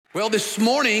Well, this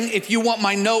morning, if you want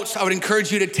my notes, I would encourage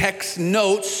you to text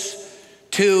notes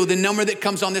to the number that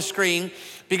comes on the screen,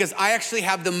 because I actually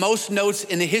have the most notes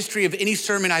in the history of any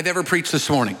sermon I've ever preached this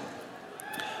morning.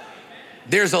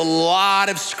 There's a lot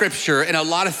of scripture and a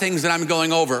lot of things that I'm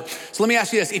going over. So let me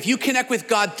ask you this. If you connect with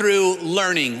God through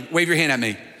learning, wave your hand at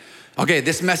me. Okay,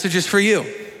 this message is for you.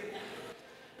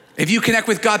 If you connect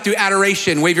with God through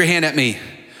adoration, wave your hand at me.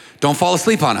 Don't fall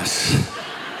asleep on us.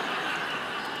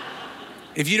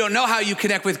 If you don't know how you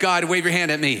connect with God, wave your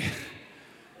hand at me.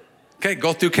 Okay,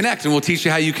 go through Connect and we'll teach you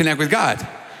how you connect with God.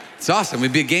 It's awesome.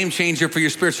 It'd be a game changer for your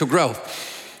spiritual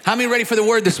growth. How many ready for the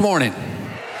word this morning?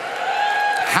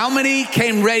 How many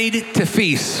came ready to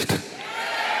feast?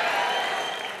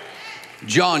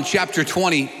 John chapter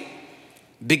 20,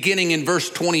 beginning in verse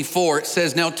 24, it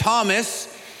says, "Now Thomas,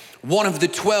 one of the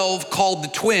 12 called the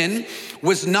twin,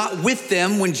 was not with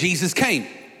them when Jesus came.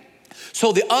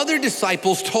 So the other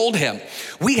disciples told him,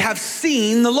 'We have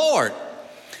seen the Lord.'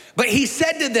 But he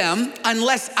said to them,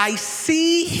 'Unless I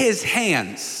see his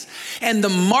hands and the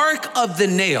mark of the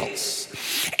nails,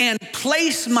 and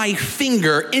place my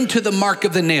finger into the mark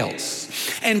of the nails,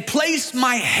 and place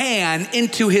my hand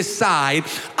into his side,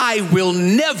 I will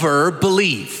never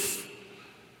believe.'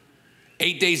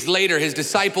 8 days later, his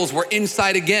disciples were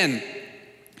inside again,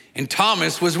 and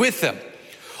Thomas was with them.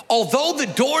 Although the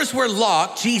doors were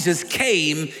locked, Jesus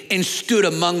came and stood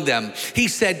among them. He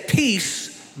said, 'Peace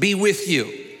be with you.'"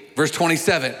 Verse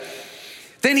 27.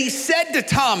 "Then he said to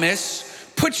Thomas,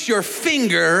 'Put your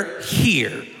finger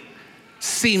here.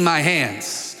 See my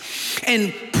hands.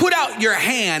 And put out your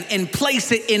hand and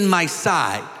place it in my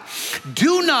side.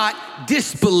 Do not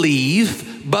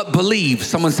disbelieve, but believe.'"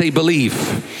 Someone say believe.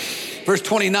 Verse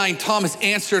 29, Thomas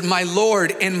answered, "My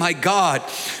Lord and my God."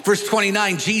 Verse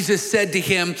 29, Jesus said to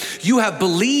him, "You have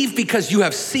believed because you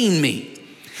have seen me.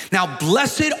 Now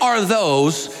blessed are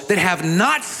those that have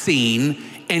not seen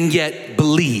and yet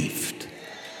believed."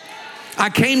 I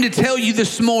came to tell you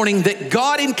this morning that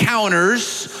God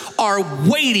encounters are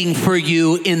waiting for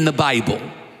you in the Bible.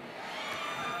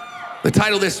 The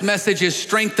title of this message is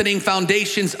Strengthening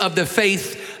Foundations of the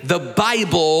Faith. The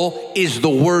Bible is the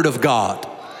Word of God.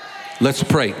 Let's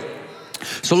pray.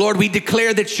 So Lord, we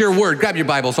declare that your word, grab your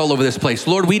Bibles all over this place.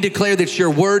 Lord, we declare that your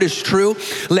word is true.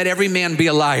 Let every man be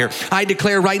a liar. I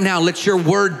declare right now, let your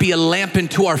word be a lamp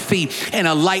into our feet and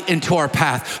a light into our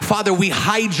path. Father, we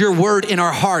hide your word in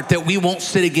our heart that we won't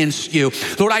sin against you.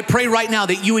 Lord, I pray right now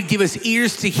that you would give us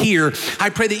ears to hear. I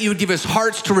pray that you would give us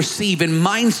hearts to receive and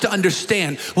minds to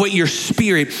understand what your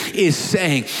spirit is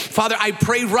saying. Father, I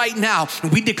pray right now,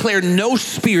 we declare no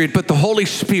spirit, but the Holy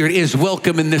Spirit is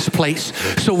welcome in this place.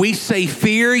 So we say,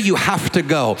 fear, you have to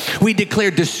go. We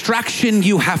declare distraction,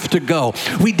 you have to go.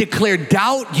 We declare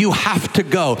doubt, you have to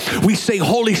go. We say,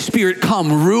 Holy Spirit,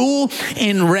 come, rule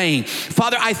and reign.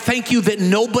 Father, I thank you that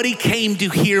nobody came to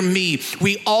hear me.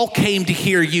 We all came to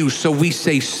hear you. So we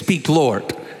say, speak,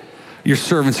 Lord. Your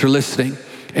servants are listening.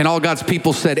 And all God's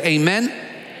people said, amen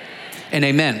and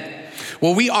amen.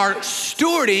 Well, we are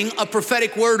stewarding a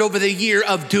prophetic word over the year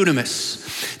of dunamis.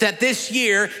 That this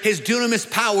year, his dunamis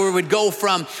power would go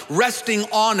from resting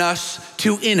on us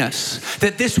to in us.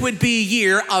 That this would be a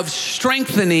year of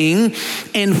strengthening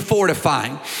and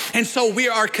fortifying. And so we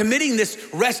are committing this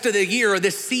rest of the year or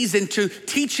this season to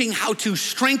teaching how to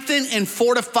strengthen and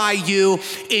fortify you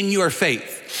in your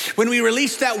faith. When we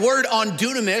released that word on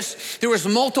dunamis, there was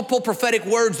multiple prophetic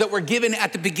words that were given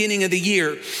at the beginning of the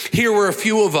year. Here were a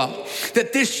few of them.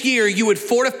 That this year you would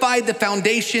fortify the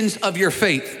foundations of your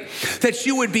faith. That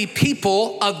you would be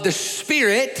people of the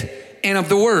Spirit and of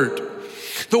the Word.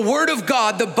 The Word of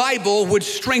God, the Bible, would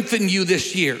strengthen you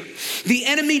this year. The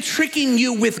enemy tricking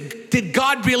you with, did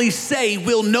God really say,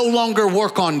 will no longer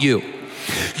work on you.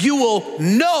 You will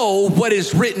know what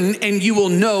is written and you will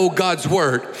know God's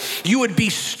word. You would be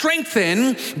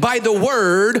strengthened by the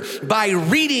word by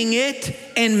reading it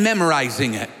and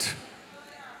memorizing it.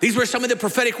 These were some of the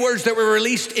prophetic words that were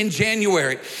released in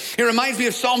January. It reminds me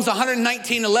of Psalms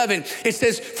 119:11. It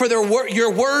says, "For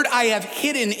your word I have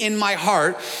hidden in my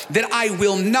heart that I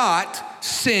will not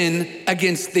sin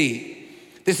against thee."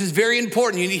 This is very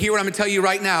important. You need to hear what I'm going to tell you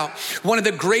right now. One of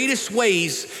the greatest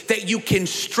ways that you can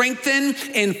strengthen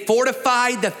and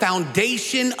fortify the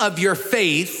foundation of your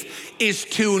faith is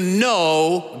to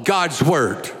know God's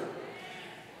word.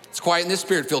 It's quiet in this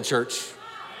Spirit-filled church.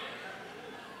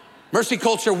 Mercy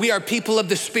Culture, we are people of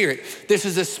the Spirit. This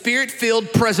is a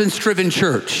Spirit-filled, presence-driven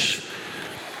church.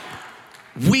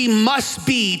 We must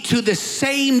be, to the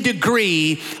same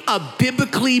degree, a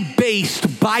biblically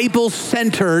based,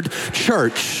 Bible-centered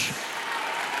church.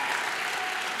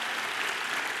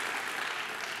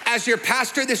 As your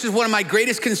pastor, this is one of my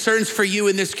greatest concerns for you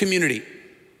in this community,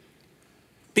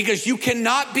 because you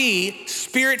cannot be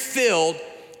spirit-filled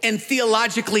and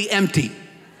theologically empty.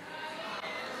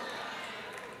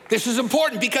 This is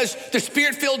important because the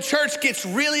Spirit-filled church gets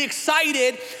really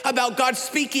excited about God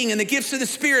speaking and the gifts of the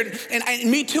Spirit. And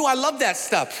me too, I love that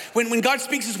stuff. When God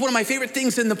speaks, is one of my favorite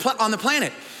things on the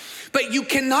planet. But you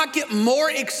cannot get more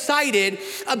excited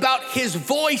about his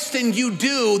voice than you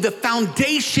do the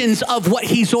foundations of what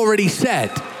he's already said.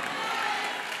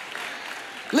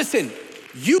 Listen,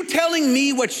 you telling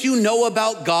me what you know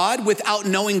about God without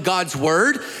knowing God's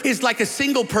word is like a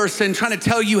single person trying to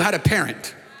tell you how to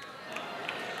parent.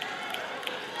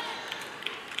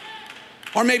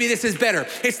 Or maybe this is better.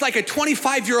 It's like a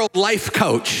 25-year-old life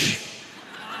coach.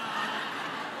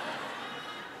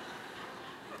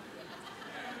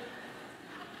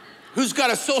 Who's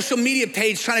got a social media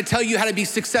page trying to tell you how to be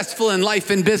successful in life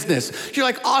and business. You're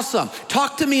like, awesome.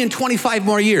 Talk to me in 25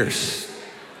 more years.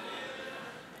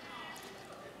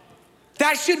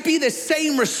 That should be the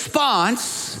same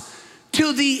response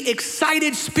to the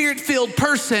excited, spirit-filled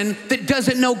person that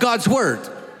doesn't know God's word.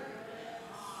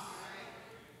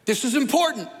 This is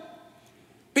important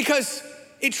because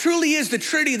it truly is the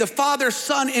Trinity, the Father,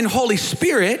 Son, and Holy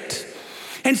Spirit.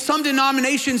 And some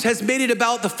denominations has made it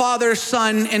about the Father,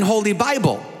 Son, and Holy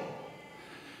Bible.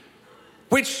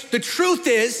 Which the truth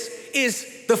is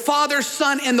the Father,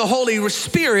 Son, and the Holy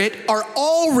Spirit are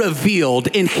all revealed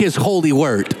in his holy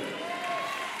word.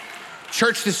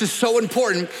 Church, this is so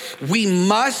important. We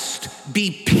must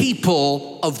be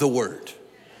people of the word.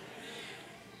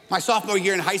 My sophomore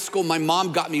year in high school, my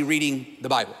mom got me reading the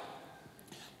Bible.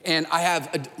 And I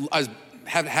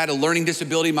have had a learning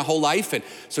disability my whole life, and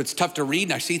so it's tough to read,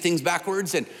 and I see things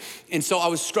backwards. And so I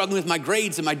was struggling with my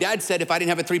grades, and my dad said if I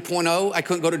didn't have a 3.0, I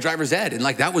couldn't go to driver's ed. And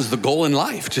like, that was the goal in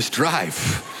life, just drive.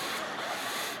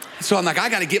 So I'm like, I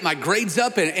gotta get my grades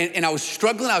up, and I was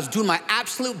struggling. I was doing my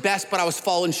absolute best, but I was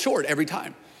falling short every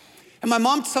time. And my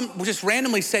mom just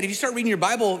randomly said, if you start reading your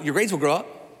Bible, your grades will grow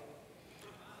up.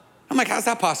 I'm like, how's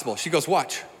that possible? She goes,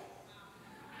 watch.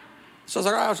 So I was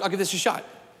like, all right, I'll give this a shot.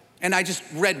 And I just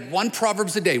read one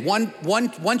Proverbs a day,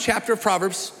 one chapter of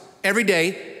Proverbs every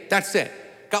day. That's it.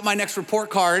 Got my next report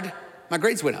card. My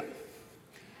grades went up.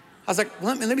 I was like,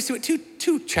 well, let me see what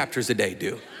two chapters a day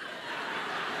do.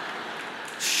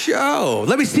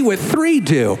 Let me see what 3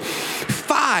 do.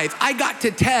 5, I got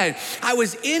to 10. I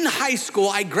was in high school.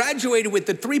 I graduated with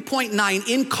the 3.9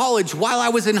 in college while I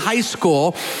was in high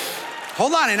school.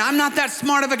 Hold on, and I'm not that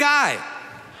smart of a guy.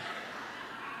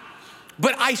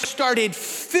 But I started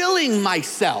filling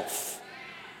myself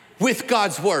with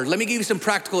God's word. Let me give you some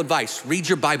practical advice. Read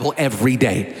your Bible every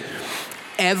day.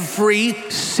 Every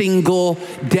single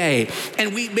day.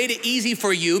 And we made it easy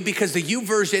for you because the U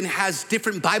version has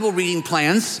different Bible reading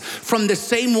plans from the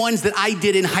same ones that I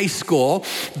did in high school.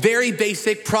 Very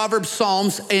basic, Proverbs,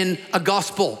 Psalms, and a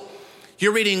gospel.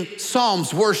 You're reading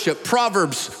Psalms, worship,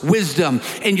 Proverbs, wisdom,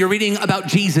 and you're reading about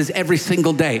Jesus every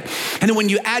single day. And then when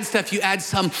you add stuff, you add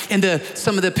some of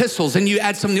the epistles, and you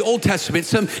add some in the Old Testament,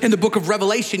 some in the book of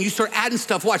Revelation. You start adding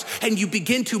stuff, watch, and you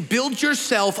begin to build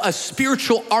yourself a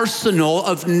spiritual arsenal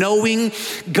of knowing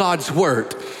God's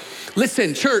word.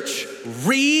 Listen, church,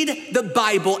 read the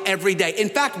Bible every day. In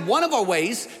fact, one of our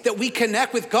ways that we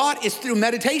connect with God is through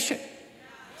meditation.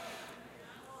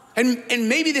 And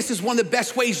maybe this is one of the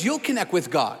best ways you'll connect with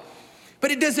God.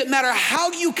 But it doesn't matter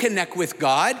how you connect with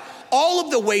God. All of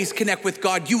the ways connect with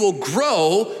God, you will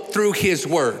grow through his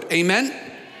word. Amen?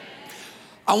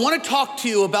 I want to talk to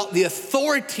you about the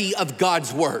authority of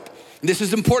God's word. This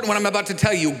is important what I'm about to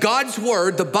tell you. God's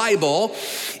word, the Bible,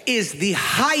 is the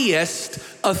highest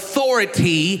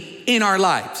authority in our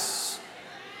lives.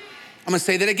 I'm gonna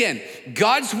say that again.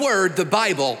 God's word, the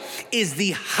Bible, is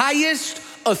the highest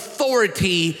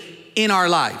authority in our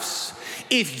lives.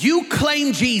 If you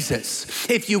claim Jesus,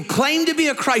 if you claim to be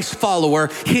a Christ follower,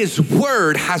 his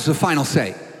word has the final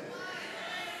say.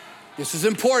 This is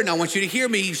important. I want you to hear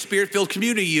me, you spirit-filled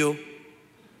community, you.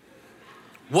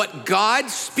 What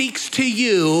God speaks to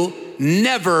you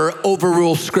never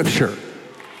overrules scripture.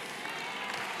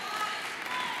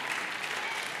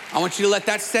 I want you to let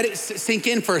that sink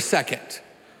in for a second.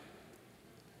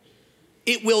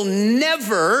 It will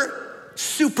never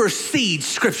supersede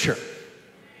scripture.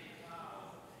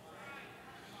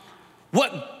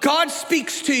 What God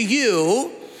speaks to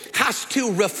you has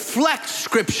to reflect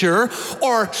scripture,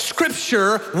 or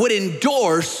scripture would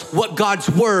endorse what God's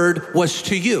word was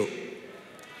to you.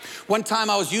 One time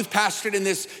I was youth pastored, and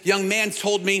this young man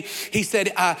told me, he said,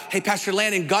 hey, Pastor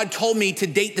Landon, God told me to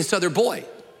date this other boy.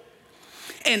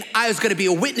 And I was gonna be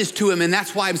a witness to him, and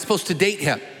that's why I'm supposed to date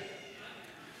him.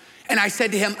 And I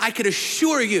said to him, I could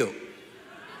assure you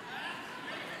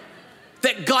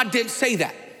that God didn't say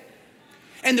that.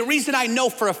 And the reason I know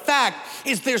for a fact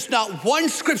is there's not one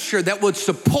scripture that would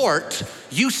support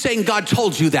you saying God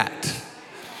told you that.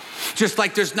 Just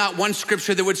like there's not one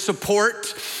scripture that would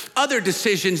support other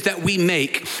decisions that we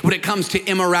make when it comes to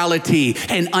immorality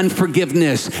and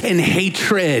unforgiveness and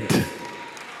hatred.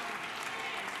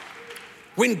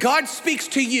 When God speaks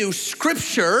to you,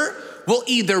 scripture will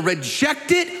either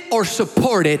reject it or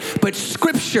support it, but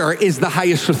scripture is the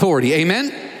highest authority.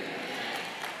 Amen?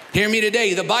 Hear me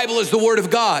today. The Bible is the word of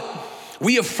God.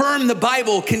 We affirm the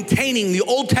Bible containing the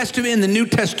Old Testament and the New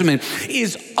Testament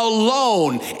is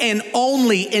alone and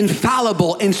only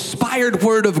infallible, inspired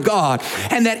word of God,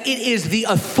 and that it is the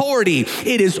authority.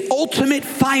 It is ultimate,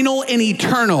 final, and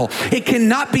eternal. It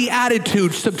cannot be added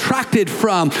to, subtracted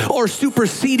from, or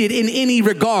superseded in any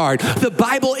regard. The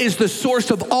Bible is the source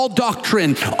of all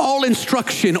doctrine, all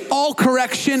instruction, all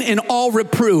correction, and all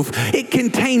reproof. It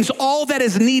contains all that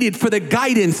is needed for the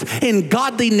guidance in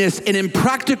godliness and in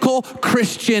practical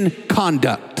Christian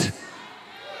conduct.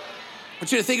 I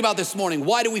want you to think about this morning.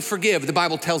 Why do we forgive? The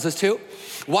Bible tells us to.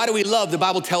 Why do we love? The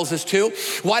Bible tells us to.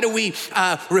 Why do we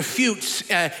refute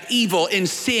evil and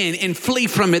sin and flee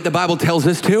from it? The Bible tells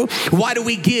us to. Why do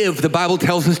we give? The Bible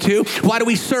tells us to. Why do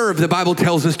we serve? The Bible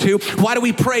tells us to. Why do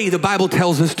we pray? The Bible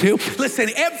tells us to. Listen,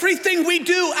 everything we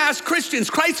do as Christians,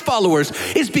 Christ followers,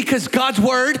 is because God's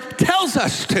word tells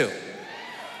us to.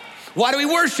 Why do we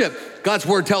worship? God's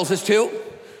word tells us to.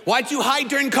 Why'd you hide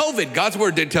during COVID? God's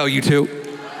word did tell you to.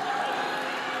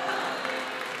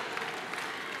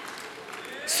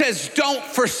 Says don't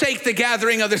forsake the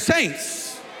gathering of the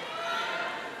saints.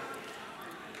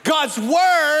 God's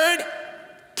word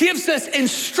gives us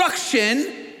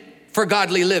instruction for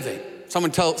godly living.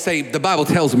 Someone say, the Bible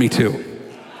tells me to.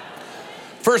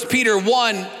 1 Peter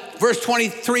 1 verse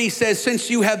 23 says, since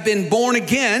you have been born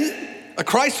again, a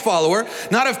Christ follower,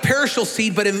 not of perishable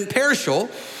seed, but imperishable,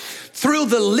 through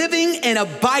the living and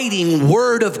abiding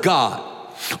word of God.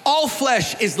 All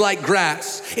flesh is like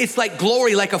grass. It's like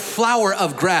glory, like a flower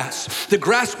of grass. The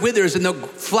grass withers and the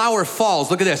flower falls.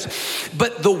 Look at this.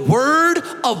 But the word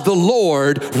of the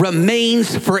Lord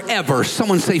remains forever.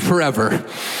 Someone say forever.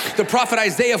 The prophet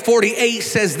Isaiah 48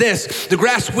 says this. The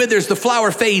grass withers, the flower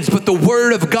fades, but the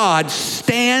word of God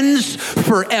stands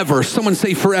forever. Someone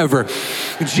say forever.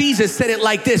 Jesus said it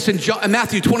like this in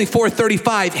Matthew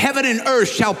 24:35. Heaven and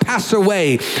earth shall pass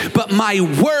away, but my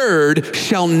word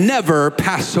shall never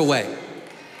pass away.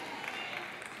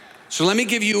 So let me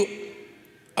give you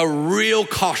a real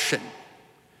caution.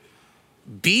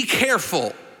 Be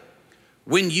careful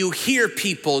when you hear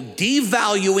people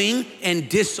devaluing and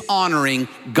dishonoring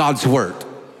God's word.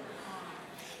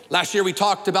 Last year we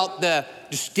talked about the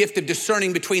gift of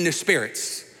discerning between the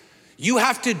spirits. You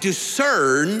have to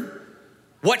discern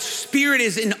what spirit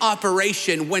is in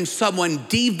operation when someone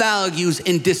devalues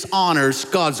and dishonors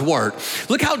God's word.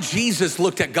 Look how Jesus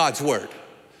looked at God's word.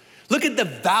 Look at the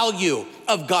value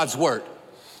of God's word.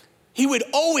 He would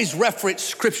always reference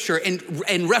scripture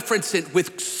and reference it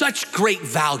with such great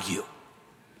value.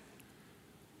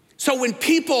 So when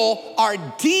people are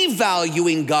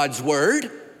devaluing God's word,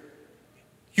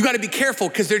 you got to be careful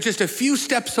because they're just a few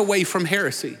steps away from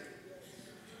heresy.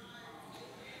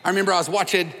 I remember I was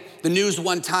watching the news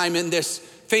one time, and this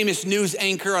famous news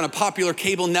anchor on a popular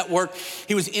cable network,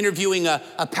 he was interviewing a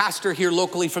pastor here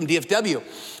locally from DFW.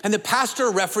 And the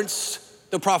pastor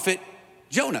referenced the prophet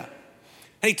Jonah.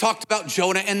 And he talked about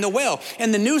Jonah and the whale.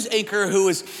 And the news anchor, who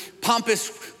was pompous,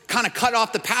 kind of cut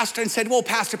off the pastor and said, well,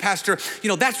 pastor, you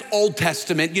know, that's Old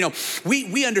Testament. You know,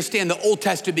 we understand the Old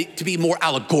Testament to be more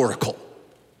allegorical.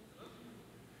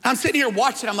 I'm sitting here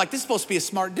watching, I'm like, this is supposed to be a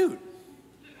smart dude.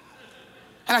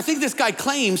 And I think this guy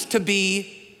claims to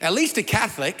be at least a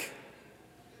Catholic,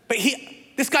 but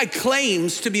this guy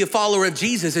claims to be a follower of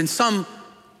Jesus in some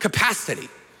capacity.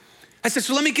 I said,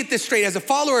 so let me get this straight. As a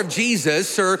follower of Jesus,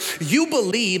 sir, you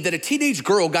believe that a teenage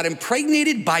girl got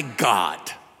impregnated by God.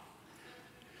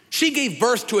 She gave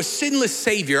birth to a sinless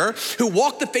Savior who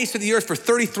walked the face of the earth for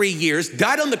 33 years,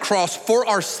 died on the cross for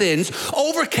our sins,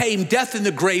 overcame death in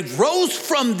the grave, rose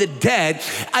from the dead,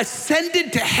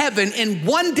 ascended to heaven, and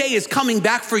one day is coming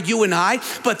back for you and I,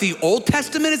 but the Old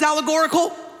Testament is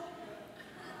allegorical?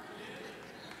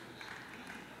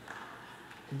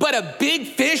 But a big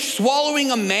fish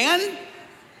swallowing a man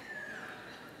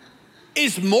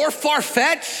is more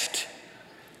far-fetched?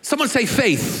 Someone say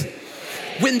faith.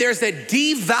 When there's a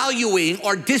devaluing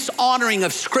or dishonoring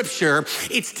of scripture,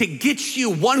 it's to get you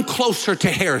one closer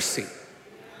to heresy.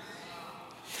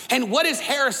 And what is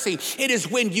heresy? It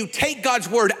is when you take God's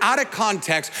word out of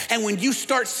context, and when you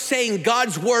start saying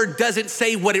God's word doesn't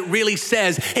say what it really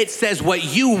says, it says what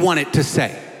you want it to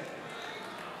say.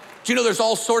 Do you know there's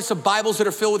all sorts of Bibles that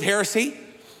are filled with heresy?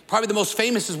 Probably the most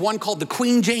famous is one called the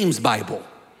Queen James Bible.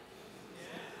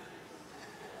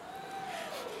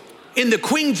 In the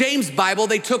Queen James Bible,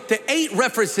 they took the 8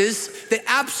 references that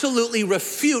absolutely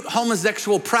refute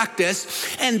homosexual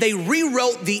practice, and they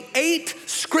rewrote the 8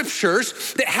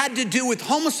 scriptures that had to do with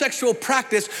homosexual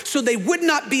practice so they would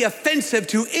not be offensive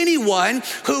to anyone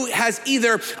who has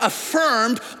either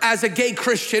affirmed as a gay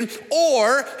Christian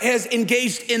or has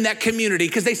engaged in that community,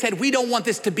 because they said, we don't want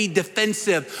this to be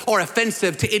defensive or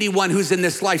offensive to anyone who's in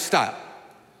this lifestyle.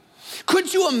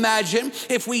 Could you imagine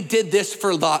if we did this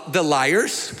for the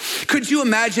liars? Could you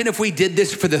imagine if we did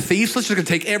this for the thieves? Let's just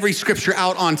take every scripture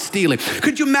out on stealing.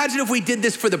 Could you imagine if we did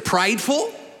this for the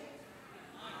prideful?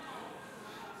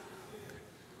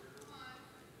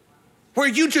 Where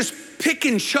you just pick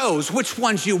and chose which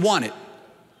ones you wanted.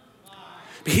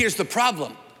 But here's the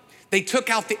problem. They took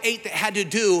out the 8 that had to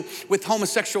do with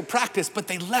homosexual practice, but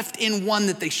they left in one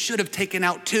that they should have taken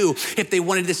out too if they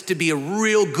wanted this to be a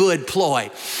real good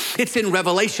ploy. It's in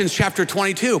Revelation chapter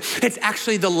 22. It's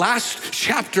actually the last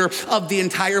chapter of the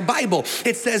entire Bible.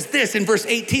 It says this in verse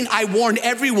 18, I warn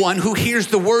everyone who hears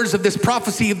the words of this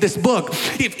prophecy of this book.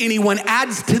 If anyone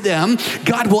adds to them,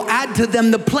 God will add to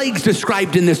them the plagues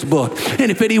described in this book.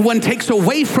 And if anyone takes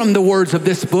away from the words of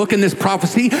this book and this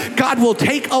prophecy, God will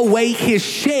take away his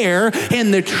share in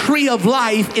the tree of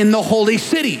life in the holy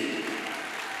city.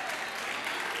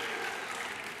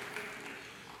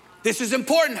 This is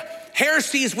important.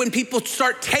 Heresy is when people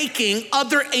start taking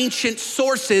other ancient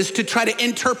sources to try to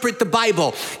interpret the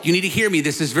Bible. You need to hear me.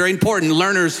 This is very important.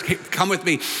 Learners, come with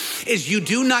me. Is you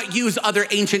do not use other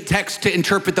ancient texts to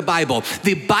interpret the Bible.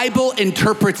 The Bible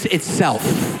interprets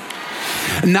itself.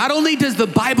 Not only does the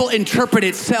Bible interpret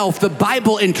itself, the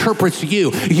Bible interprets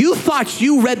you. You thought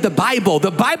you read the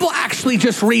Bible actually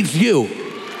just reads you.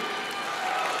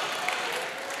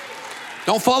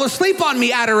 Don't fall asleep on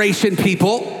me, adoration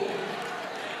people.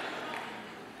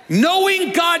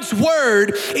 Knowing God's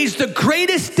word is the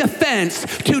greatest defense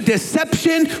to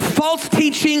deception, false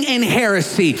teaching, and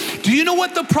heresy. Do you know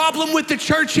what the problem with the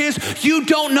church is? You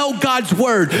don't know God's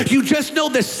word. You just know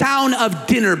the sound of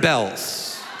dinner bells.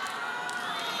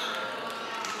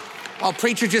 Our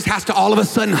preacher just has to all of a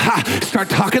sudden start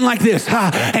talking like this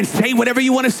and say whatever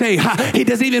you want to say. It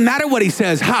doesn't even matter what he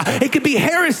says. It could be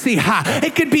heresy.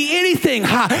 It could be anything.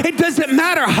 It doesn't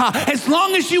matter. As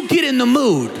long as you get in the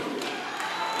mood.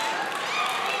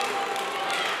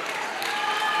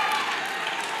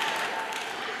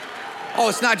 Oh,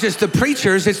 it's not just the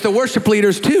preachers, it's the worship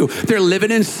leaders too. They're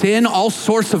living in sin, all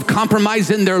sorts of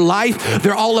compromise in their life.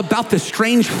 They're all about the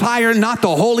strange fire, not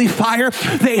the holy fire.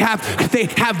 They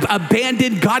have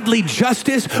abandoned godly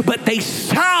justice, but they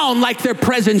sound like they're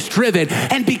presence driven.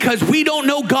 And because we don't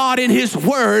know God in his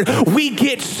word, we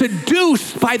get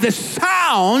seduced by the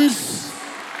sounds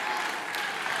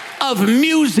of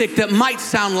music that might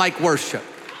sound like worship.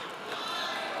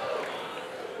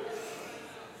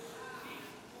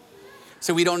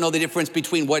 So we don't know the difference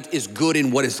between what is good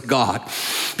and what is God.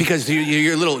 Because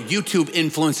you're a little YouTube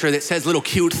influencer that says little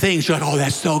cute things. You're like, oh,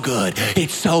 that's so good.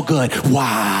 It's so good.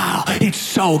 Wow, it's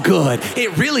so good.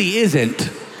 It really isn't.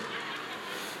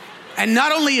 And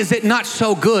not only is it not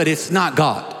so good, it's not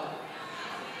God.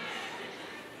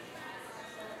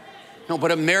 No,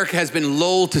 but America has been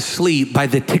lulled to sleep by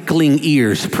the tickling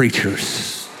ears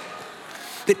preachers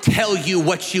that tell you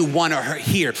what you want to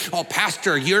hear. Oh,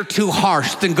 pastor, you're too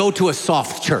harsh. Then go to a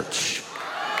soft church.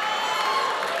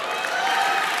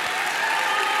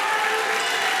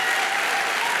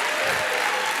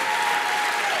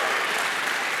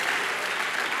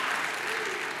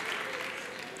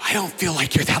 I don't feel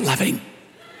like you're that loving.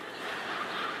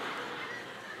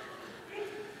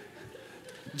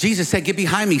 Jesus said, get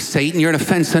behind me, Satan. You're an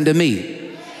offense unto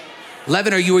me.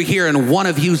 11 of you are here and one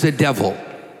of you's a devil.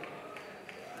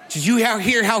 Did you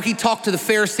hear how he talked to the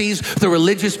Pharisees, the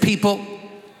religious people?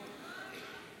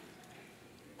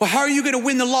 Well, how are you going to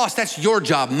win the lost? That's your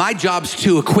job. My job's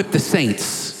to equip the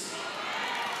saints.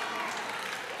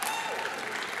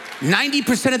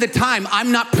 90% of the time,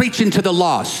 I'm not preaching to the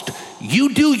lost.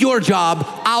 You do your job,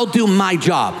 I'll do my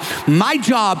job. My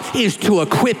job is to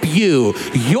equip you.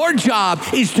 Your job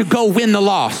is to go win the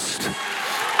lost.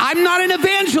 I'm not an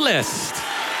evangelist.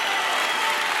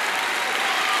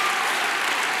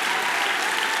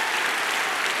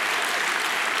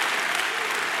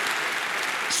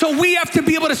 So we have to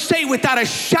be able to say without a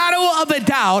shadow of a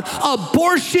doubt,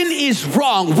 abortion is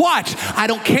wrong. Watch, I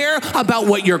don't care about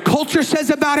what your culture says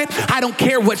about it. I don't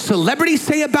care what celebrities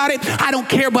say about it. I don't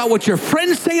care about what your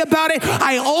friends say about it.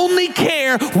 I only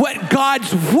care what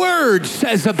God's word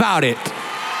says about it.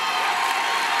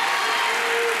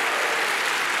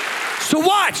 So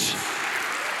watch.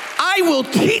 I will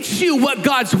teach you what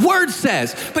God's word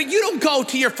says. But you don't go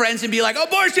to your friends and be like,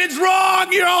 abortion's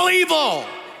wrong, you're all evil.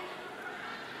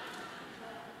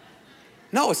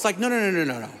 No, it's like, no.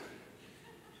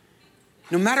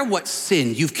 No matter what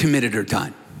sin you've committed or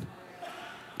done,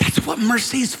 that's what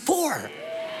mercy is for.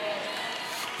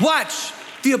 Watch,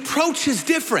 the approach is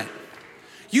different.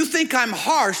 You think I'm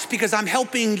harsh because I'm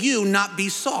helping you not be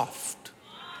soft.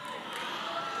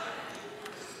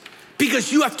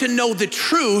 Because you have to know the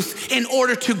truth in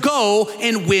order to go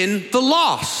and win the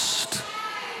lost.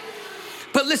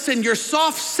 But listen, your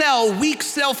soft sell, weak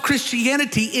self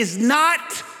Christianity is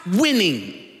not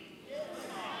winning.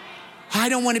 I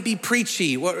don't want to be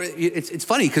preachy. Well, it's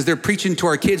funny because they're preaching to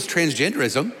our kids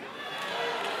transgenderism.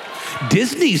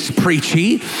 Disney's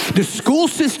preachy. The school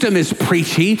system is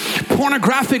preachy.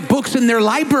 Pornographic books in their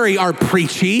library are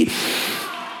preachy.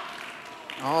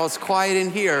 Oh, it's quiet in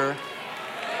here.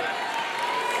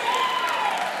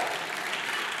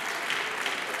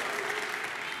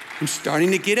 I'm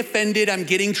starting to get offended. I'm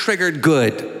getting triggered.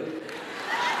 Good.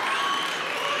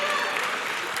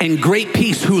 And great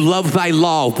peace who love thy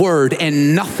law, word,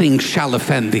 and nothing shall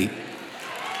offend thee.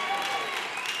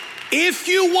 If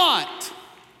you want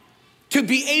to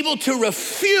be able to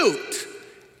refute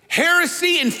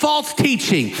heresy and false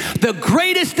teaching, the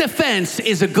greatest defense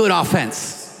is a good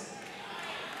offense.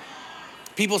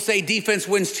 People say defense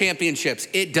wins championships.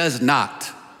 It does not.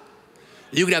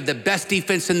 You could have the best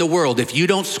defense in the world. If you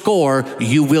don't score,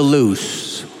 you will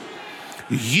lose.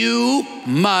 You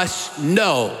must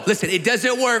know. Listen, it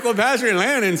doesn't work what Pastor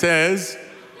Landon says.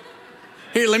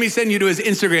 Here, let me send you to his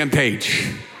Instagram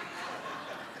page.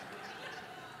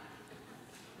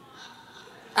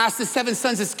 Ask the 7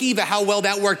 sons of Sceva how well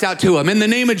that worked out to him. In the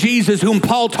name of Jesus, whom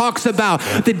Paul talks about,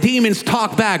 the demons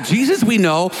talk back. Jesus we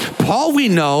know, Paul we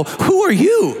know. Who are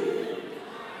you?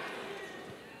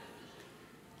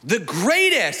 The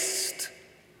greatest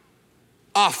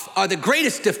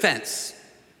defense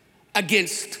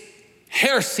against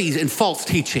heresies and false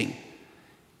teaching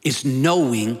is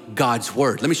knowing God's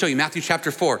word. Let me show you Matthew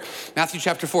chapter 4. Matthew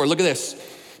chapter 4, look at this.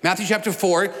 Matthew chapter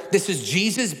 4, this is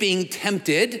Jesus being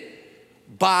tempted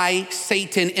by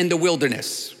Satan in the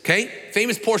wilderness, okay?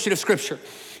 Famous portion of scripture.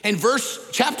 In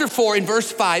chapter 4, in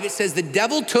verse 5, it says, the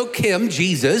devil took him,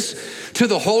 Jesus, to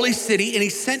the holy city, and he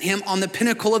sent him on the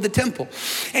pinnacle of the temple.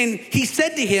 And he said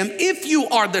to him, if you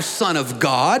are the Son of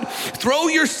God, throw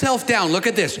yourself down. Look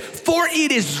at this. For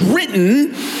it is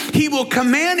written, he will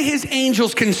command his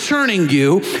angels concerning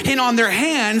you, and on their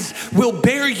hands will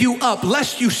bear you up,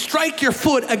 lest you strike your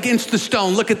foot against the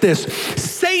stone. Look at this.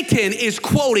 Satan is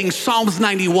quoting Psalms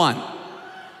 91.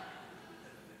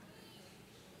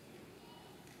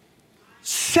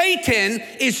 Satan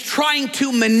is trying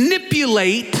to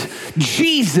manipulate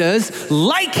Jesus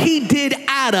like he did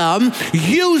Adam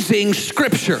using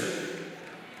scripture.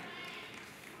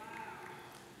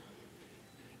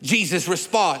 Jesus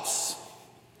responds,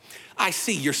 I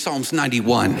see your Psalms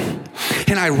 91,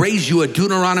 and I raise you a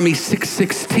Deuteronomy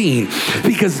 6:16,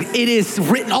 because it is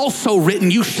also written,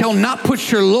 you shall not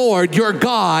put your Lord, your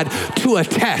God, to a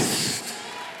test.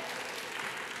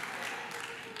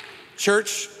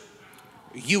 Church,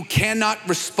 you cannot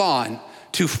respond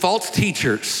to false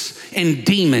teachers and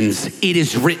demons. It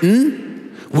is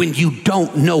written when you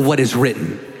don't know what is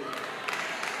written.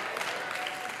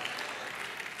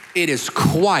 It is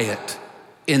quiet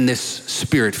in this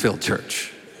spirit-filled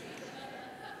church.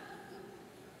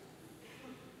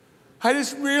 I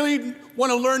just really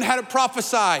want to learn how to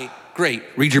prophesy. Great,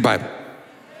 read your Bible.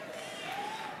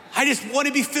 I just want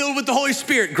to be filled with the Holy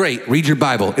Spirit. Great, read your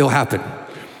Bible, it'll happen.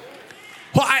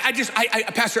 Well,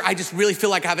 Pastor, I just really feel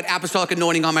like I have an apostolic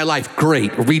anointing on my life.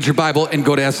 Great, read your Bible and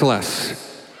go to SLS.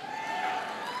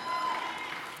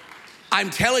 I'm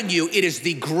telling you, it is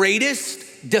the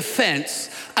greatest defense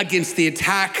against the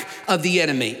attack of the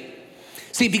enemy.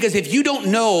 See, because if you don't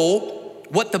know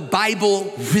what the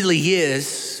Bible really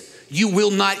is, you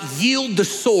will not yield the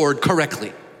sword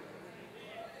correctly.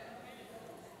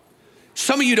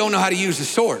 Some of you don't know how to use the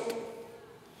sword.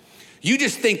 You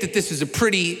just think that this is a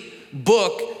pretty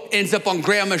book, ends up on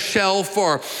grandma's shelf,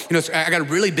 or, I got a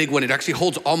really big one. It actually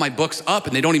holds all my books up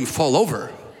and they don't even fall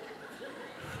over.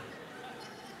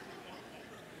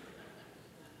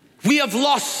 We have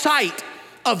lost sight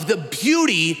of the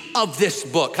beauty of this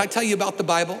book. Can I tell you about the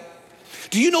Bible?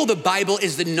 Do you know the Bible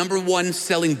is the #1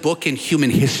 selling book in human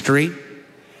history?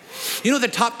 You know the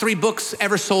top 3 books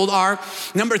ever sold are?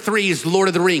 Number 3 is Lord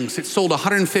of the Rings. It sold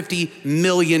 150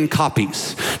 million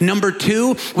copies. Number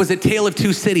 2 was A Tale of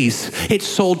Two Cities. It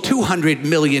sold 200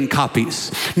 million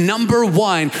copies. Number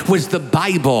 1 was the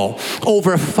Bible.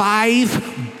 Over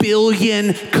 5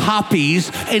 billion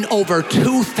copies in over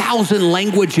 2,000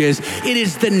 languages. It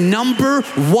is the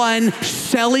 #1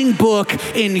 selling book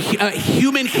in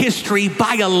human history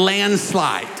by a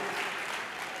landslide.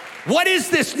 What is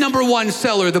this #1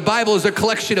 seller? The Bible is a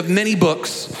collection of many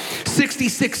books,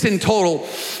 66 in total.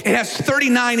 It has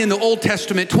 39 in the Old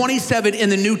Testament, 27 in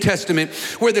the New Testament,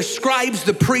 where the scribes,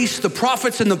 the priests, the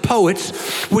prophets, and the poets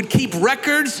would keep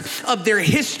records of their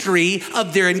history,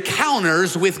 of their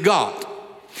encounters with God.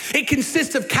 It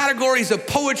consists of categories of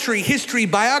poetry, history,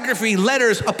 biography,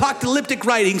 letters, apocalyptic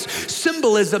writings,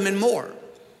 symbolism, and more.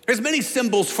 There's many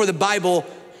symbols for the Bible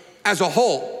as a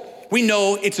whole. We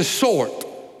know it's a sword.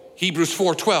 Hebrews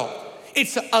 4:12.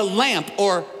 It's a lamp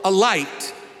or a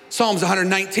light. Psalms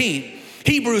 119.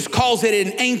 Hebrews calls it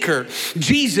an anchor.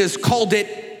 Jesus called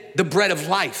it the bread of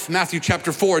life. Matthew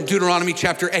chapter 4 and Deuteronomy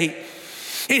chapter 8.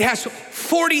 It has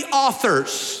 40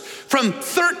 authors from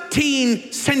 13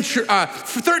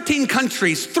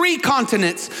 countries, 3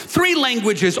 continents, 3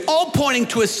 languages, all pointing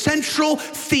to a central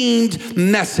themed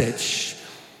message.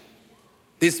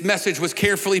 This message was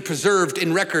carefully preserved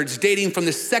in records dating from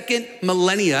the 2nd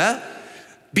millennia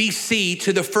BC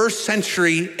to the 1st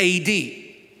century AD.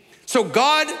 So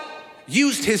God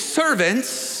used his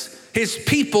servants, his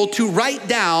people, to write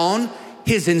down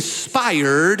his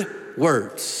inspired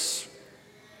words.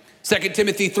 2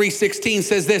 Timothy 3:16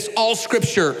 says this: all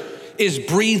scripture is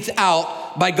breathed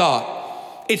out by God.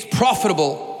 It's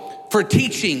profitable for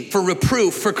teaching, for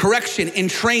reproof, for correction, and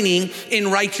training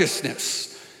in righteousness.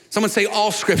 Someone say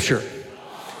all scripture.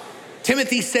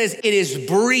 Timothy says it is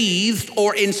breathed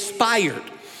or inspired.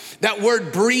 That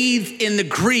word breathed in the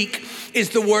Greek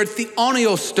is the word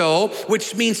theoniosto,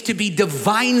 which means to be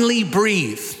divinely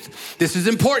breathed. This is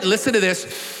important. Listen to this.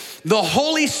 The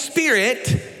Holy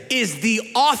Spirit is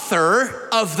the author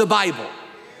of the Bible.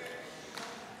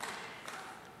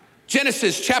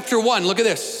 Genesis chapter 1, look at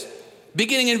this.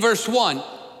 Beginning in verse 1,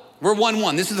 we're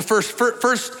 1:1. This is the first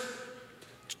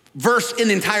verse in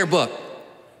the entire book.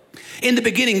 In the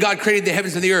beginning, God created the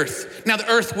heavens and the earth. Now the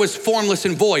earth was formless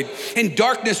and void, and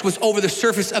darkness was over the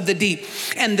surface of the deep.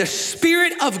 And the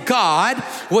Spirit of God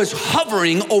was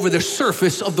hovering over the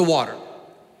surface of the water.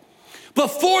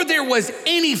 Before there was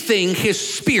anything, his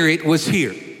Spirit was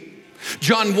here.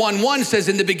 John 1:1 says,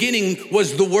 in the beginning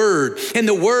was the Word, and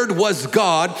the Word was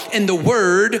God, and the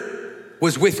Word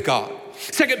was with God.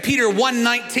 2 Peter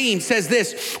 1:19 says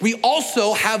this: we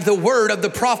also have the word of the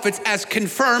prophets as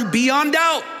confirmed beyond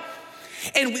doubt.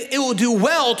 And it will do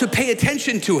well to pay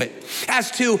attention to it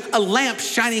as to a lamp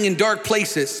shining in dark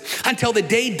places until the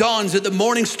day dawns that the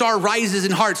morning star rises in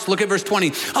hearts. Look at verse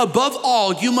 20. Above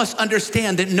all, you must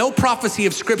understand that no prophecy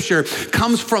of scripture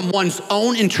comes from one's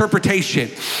own interpretation.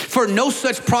 For no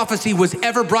such prophecy was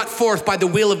ever brought forth by the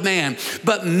will of man,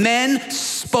 but men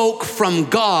spoke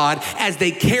from God as they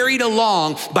carried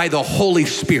along by the Holy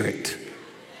Spirit.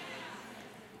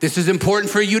 This is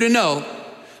important for you to know.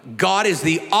 God is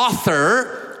the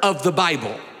author of the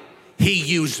Bible. He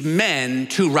used men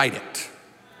to write it.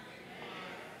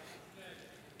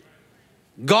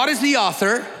 God is the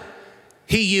author.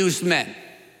 He used men.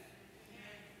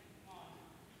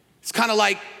 It's kind of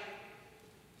like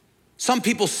some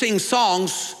people sing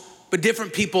songs, but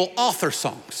different people author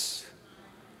songs.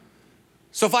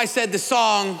 So if I said the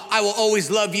song, I Will Always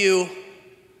Love You,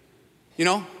 you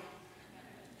know?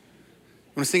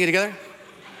 Want to sing it together?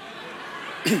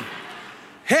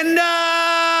 And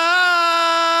I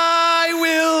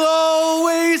will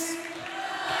always.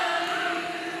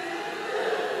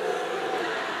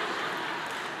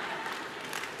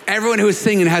 Everyone who is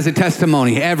singing has a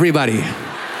testimony, everybody.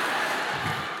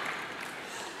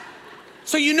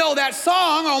 So you know that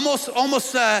song, almost,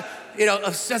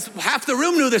 half the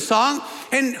room knew the song.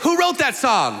 And who wrote that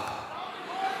song?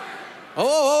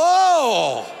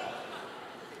 Oh.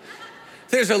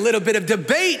 There's a little bit of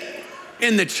debate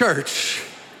in the church.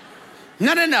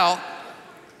 No.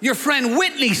 Your friend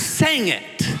Whitney sang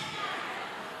it.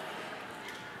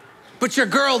 But your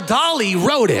girl Dolly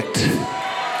wrote it.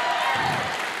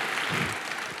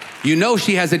 You know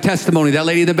she has a testimony, that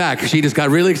lady in the back. She just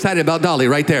got really excited about Dolly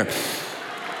right there.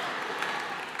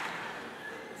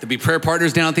 There'll be prayer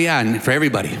partners down at the end for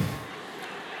everybody.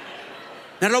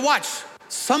 Now watch.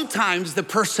 Sometimes the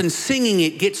person singing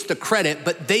it gets the credit,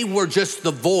 but they were just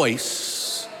the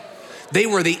voice. They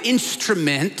were the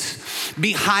instrument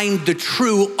behind the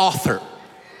true author.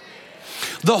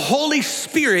 The Holy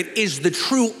Spirit is the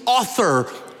true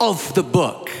author of the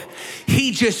book.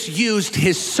 He just used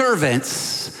his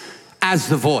servants as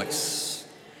the voice.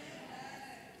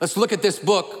 Let's look at this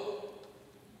book,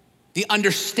 the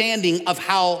understanding of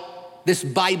how this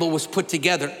Bible was put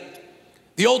together.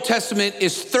 The Old Testament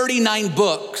is 39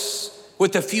 books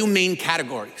with a few main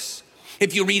categories.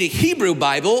 If you read a Hebrew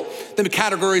Bible, the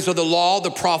categories are the law,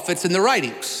 the prophets, and the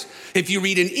writings. If you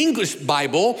read an English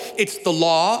Bible, it's the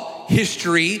law,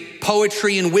 history,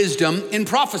 poetry, and wisdom, and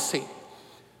prophecy.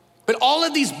 But all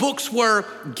of these books were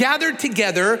gathered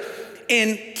together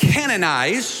and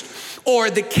canonized,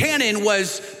 or the canon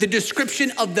was the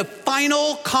description of the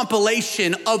final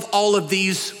compilation of all of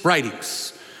these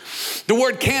writings. The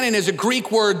word canon is a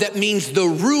Greek word that means the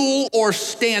rule or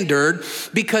standard,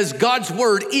 because God's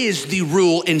word is the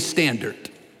rule and standard.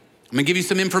 I'm gonna give you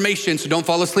some information, so don't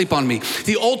fall asleep on me.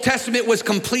 The Old Testament was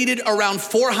completed around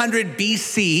 400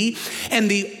 BC,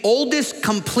 and the oldest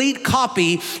complete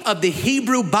copy of the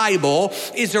Hebrew Bible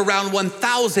is around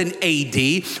 1000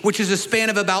 AD, which is a span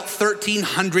of about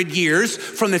 1300 years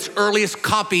from its earliest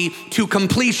copy to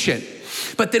completion.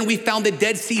 But then we found the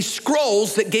Dead Sea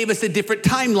Scrolls that gave us a different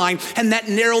timeline, and that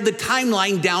narrowed the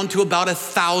timeline down to about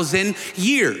 1000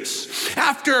 years.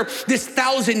 After this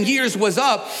 1000 years was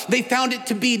up, they found it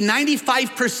to be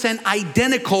 95%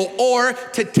 identical or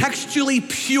to textually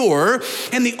pure,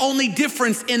 and the only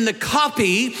difference in the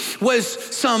copy was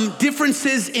some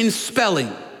differences in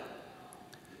spelling.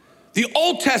 The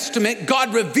Old Testament,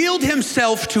 God revealed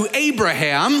himself to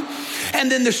Abraham,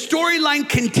 and then the storyline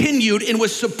continued and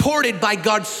was supported by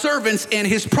God's servants and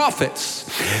his prophets.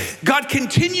 God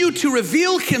continued to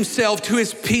reveal himself to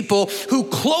his people who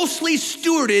closely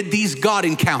stewarded these God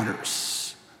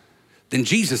encounters. Then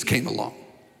Jesus came along.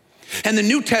 And the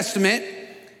New Testament,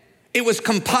 it was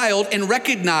compiled and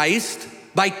recognized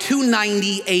by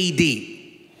 290 AD.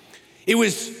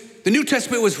 The New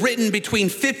Testament was written between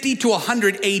 50 to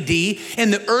 100 AD,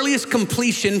 and the earliest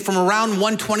completion from around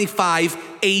 125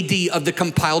 AD of the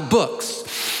compiled books.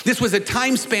 This was a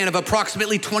time span of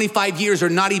approximately 25 years, or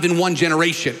not even one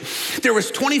generation. There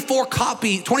was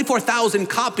 24,000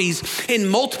 copies in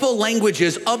multiple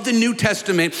languages of the New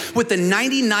Testament, with a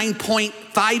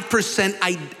 99.5%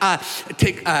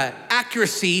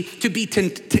 accuracy to be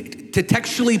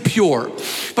textually pure.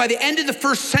 By the end of the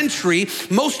first century,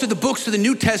 most of the books of the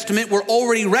New Testament were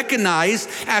already recognized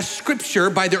as scripture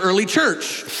by the early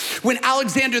church. When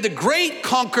Alexander the Great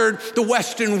conquered the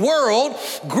Western world,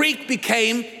 Greek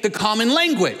became the common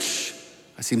language.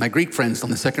 I see my Greek friends on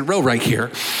the second row right here.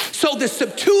 So the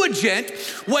Septuagint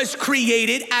was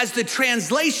created as the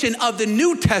translation of the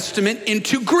New Testament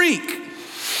into Greek.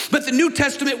 But the New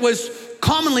Testament was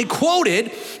commonly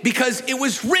quoted because it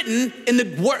was written in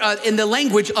the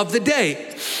language of the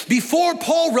day. Before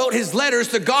Paul wrote his letters,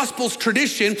 the Gospels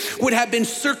tradition would have been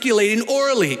circulating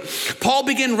orally. Paul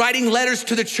began writing letters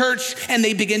to the church, and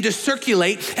they began to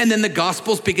circulate, and then the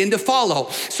Gospels began to follow.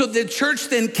 So the church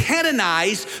then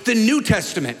canonized the New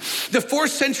Testament. The 4th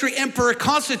century Emperor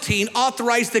Constantine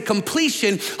authorized the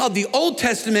completion of the Old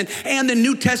Testament and the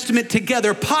New Testament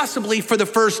together, possibly for the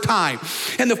first time.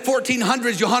 In the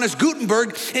 1400s, Johannes Gutenberg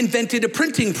invented a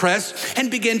printing press and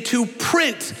began to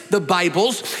print the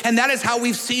Bibles, and that is how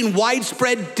we've seen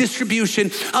widespread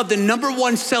distribution of the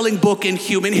 #1 selling book in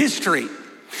human history.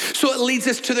 So it leads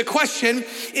us to the question,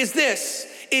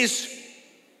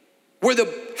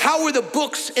 how were the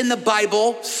books in the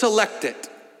Bible selected?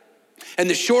 And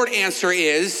the short answer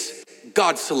is,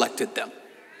 God selected them.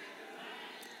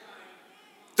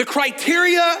 The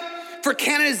criteria for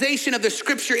canonization of the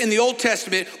scripture in the Old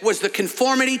Testament was the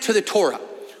conformity to the Torah.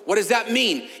 What does that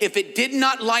mean? If it did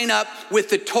not line up with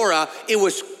the Torah, it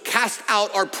was cast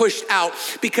out or pushed out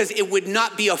because it would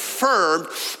not be affirmed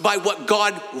by what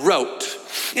God wrote.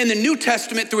 In the New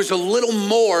Testament, there was a little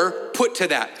more put to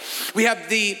that. We have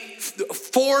the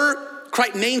 4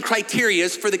 main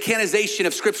criterias for the canonization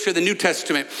of scripture, the New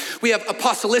Testament. We have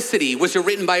apostolicity. Was it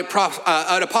written by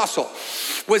an apostle?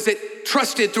 Was it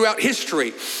trusted throughout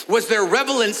history? Was there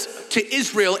relevance to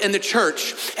Israel and the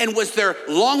church? And was there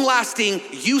long-lasting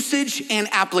usage and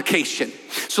application?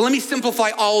 So let me simplify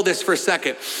all of this for a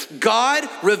second. God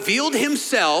revealed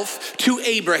himself to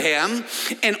Abraham,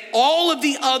 and all of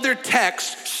the other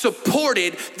texts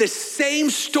supported the same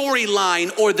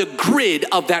storyline or the grid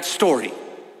of that story.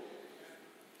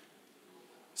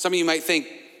 Some of you might think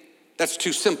that's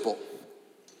too simple.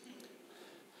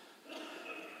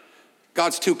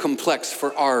 God's too complex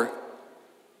for our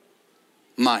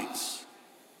minds.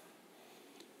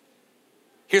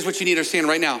 Here's what you need to understand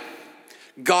right now.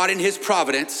 God in his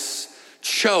providence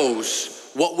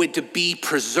chose what would to be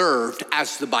preserved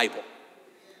as the Bible.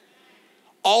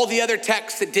 All the other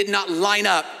texts that did not line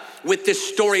up with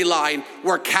this storyline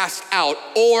were cast out,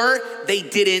 or they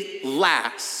didn't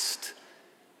last.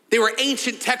 They were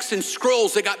ancient texts and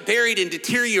scrolls that got buried and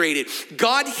deteriorated.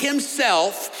 God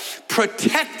himself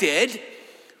protected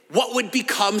what would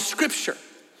become scripture.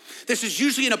 This is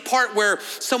usually in a part where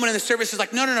someone in the service is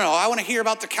like, no, I want to hear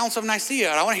about the Council of Nicaea,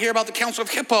 and I want to hear about the Council of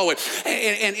Hippo.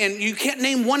 And you can't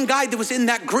name one guy that was in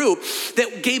that group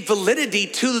that gave validity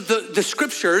to the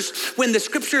scriptures when the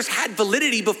scriptures had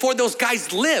validity before those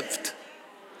guys lived.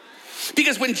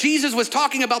 Because when Jesus was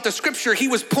talking about the scripture, he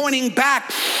was pointing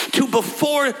back to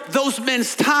before those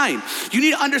men's time. You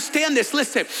need to understand this.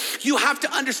 Listen, you have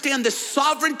to understand the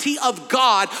sovereignty of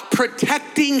God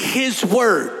protecting his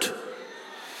word.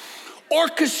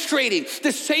 Orchestrating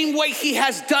the same way he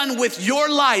has done with your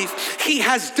life, he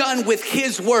has done with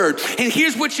his word. And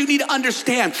here's what you need to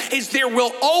understand is there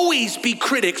will always be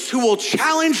critics who will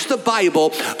challenge the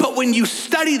Bible, but when you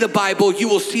study the Bible, you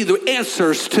will see the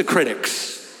answers to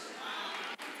critics.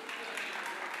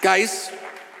 Guys,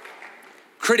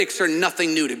 critics are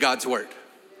nothing new to God's word.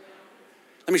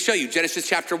 Let me show you Genesis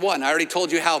chapter 1. I already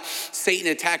told you how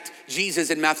Satan attacked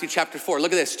Jesus in Matthew chapter 4.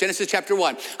 Look at this, Genesis chapter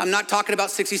 1. I'm not talking about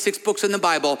 66 books in the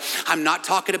Bible. I'm not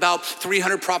talking about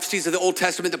 300 prophecies of the Old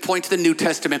Testament that point to the New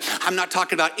Testament. I'm not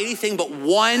talking about anything but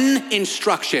one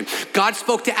instruction. God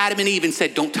spoke to Adam and Eve and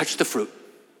said, don't touch the fruit.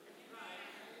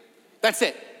 That's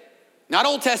it. Not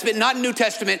Old Testament, not New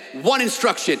Testament, one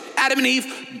instruction. Adam and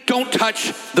Eve, don't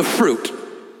touch the fruit.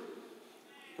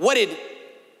 What did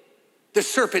the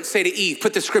serpent say to Eve?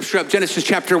 Put the scripture up, Genesis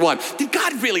chapter 1. Did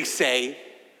God really say?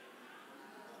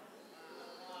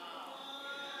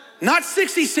 Not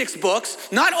 66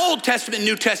 books, not Old Testament,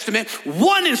 New Testament,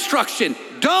 one instruction.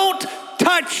 Don't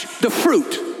touch the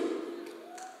fruit.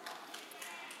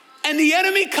 And the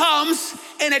enemy comes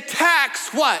and attacks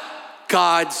what?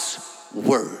 God's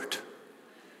word.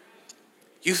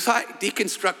 You thought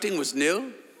deconstructing was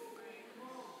new?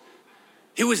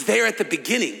 It was there at the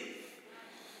beginning.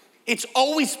 It's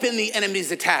always been the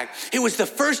enemy's attack. It was the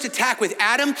first attack with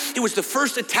Adam. It was the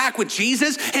first attack with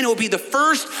Jesus. And it will be the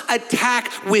first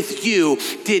attack with you.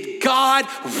 Did God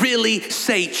really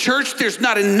say? Church, there's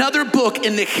not another book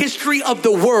in the history of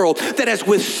the world that has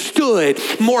withstood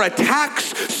more attacks,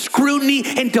 scrutiny,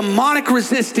 and demonic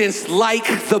resistance like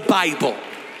the Bible.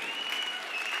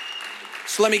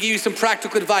 So let me give you some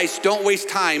practical advice. Don't waste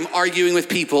time arguing with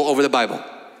people over the Bible.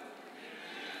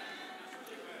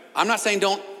 I'm not saying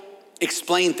don't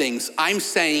explain things. I'm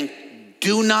saying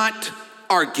do not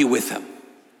argue with them.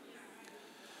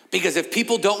 Because if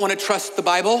people don't want to trust the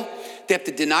Bible, they have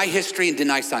to deny history and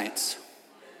deny science.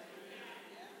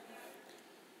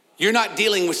 You're not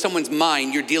dealing with someone's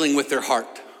mind, you're dealing with their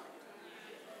heart.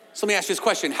 So let me ask you this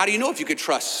question. How do you know if you could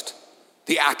trust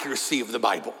the accuracy of the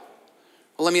Bible?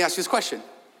 Well, let me ask you this question.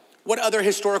 What other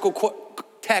historical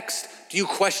text do you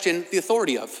question the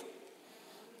authority of?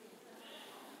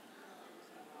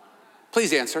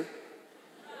 Please answer.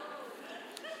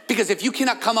 Because if you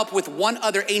cannot come up with one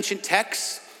other ancient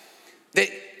text that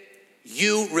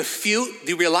you refute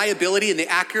the reliability and the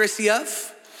accuracy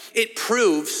of, it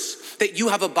proves that you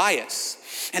have a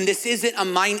bias. And this isn't a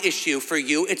mind issue for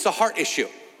you, it's a heart issue.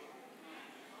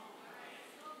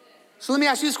 So let me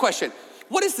ask you this question.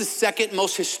 What is the second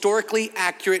most historically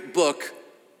accurate book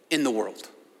in the world?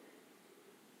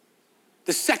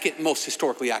 The second most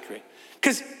historically accurate.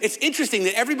 Because it's interesting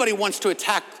that everybody wants to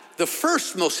attack the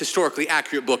first most historically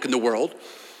accurate book in the world,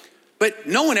 but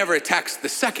no one ever attacks the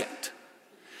second.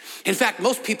 In fact,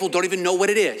 most people don't even know what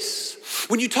it is.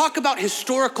 When you talk about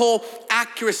historical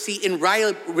accuracy and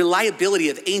reliability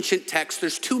of ancient texts,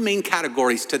 there's two main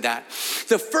categories to that.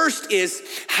 The first is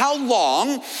how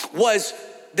long was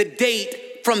the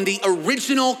date from the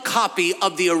original copy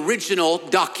of the original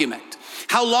document?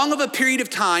 How long of a period of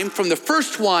time from the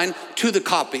first one to the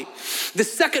copy? The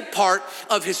second part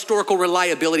of historical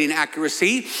reliability and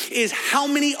accuracy is how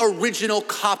many original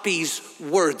copies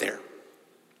were there?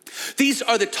 These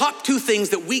are the top two things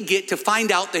that we get to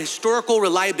find out the historical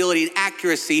reliability and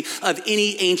accuracy of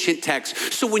any ancient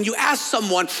text. So when you ask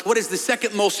someone what is the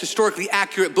second most historically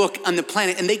accurate book on the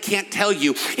planet and they can't tell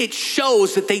you, it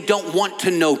shows that they don't want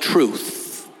to know truth.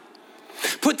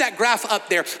 Put that graph up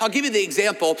there. I'll give you the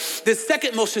example. The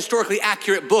second most historically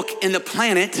accurate book in the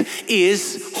planet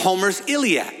is Homer's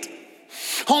Iliad.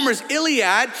 Homer's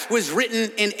Iliad was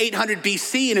written in 800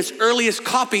 BC and its earliest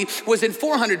copy was in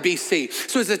 400 BC.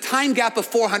 So it's a time gap of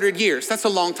 400 years. That's a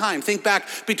long time. Think back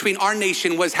between our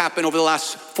nation, what's happened over the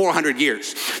last 400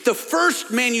 years. The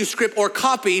first manuscript or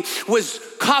copy was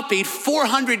copied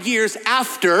 400 years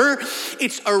after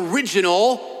its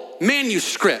original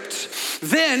manuscript.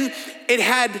 Then it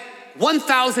had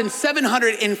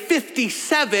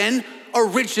 1,757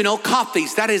 original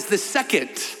copies. That is the second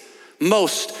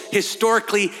most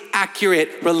historically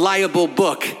accurate, reliable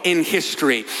book in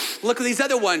history. Look at these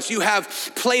other ones. You have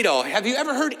Plato. Have you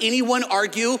ever heard anyone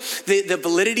argue the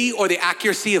validity or the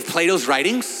accuracy of Plato's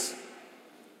writings?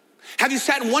 Have you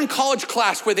sat in one college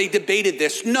class where they debated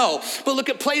this? No, but look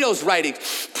at Plato's writings.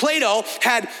 Plato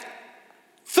had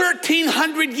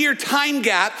 1,300-year time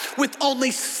gap with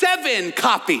only 7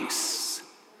 copies.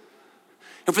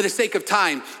 And for the sake of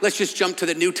time, let's just jump to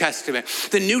the New Testament.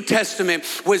 The New Testament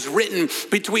was written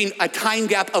between a time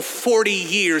gap of 40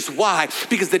 years. Why?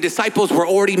 Because the disciples were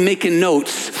already making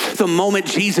notes the moment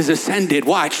Jesus ascended.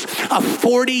 Watch, a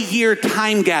 40-year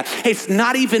time gap. It's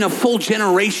not even a full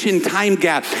generation time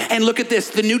gap. And look at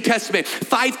this, the New Testament,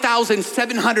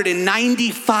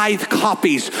 5,795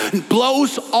 copies,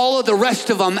 blows all of the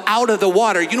rest of them out of the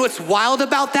water. You know what's wild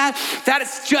about that?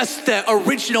 That's just the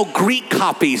original Greek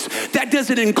copies. That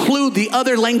doesn't include the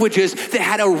other languages that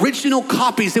had original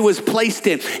copies it was placed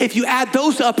in. If you add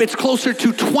those up, it's closer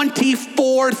to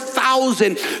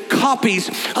 24,000 copies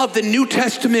of the New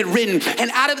Testament written.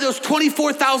 And out of those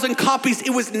 24,000 copies, it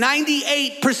was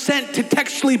 98%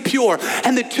 textually pure.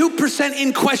 And the 2%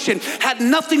 in question had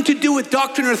nothing to do with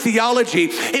doctrine or theology.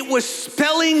 It was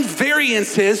spelling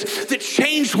variances that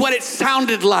changed what it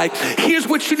sounded like. Here's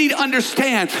what you need to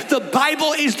understand. The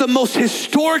Bible is the most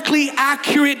historically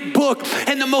accurate book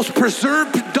and the most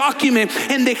preserved document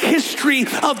in the history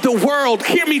of the world.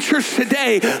 Hear me, church,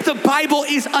 today. The Bible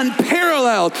is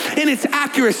unparalleled in its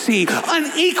accuracy,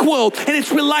 unequaled in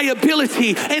its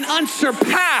reliability, and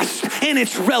unsurpassed in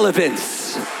its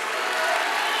relevance.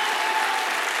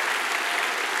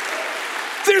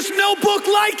 There's no book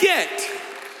like it.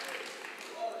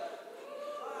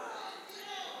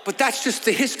 But that's just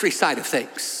the history side of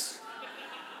things.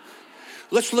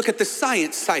 Let's look at the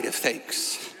science side of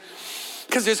things.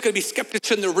 Because there's going to be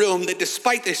skeptics in the room that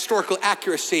despite the historical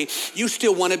accuracy, you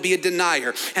still want to be a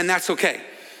denier, and that's okay.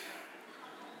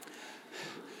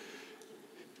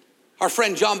 Our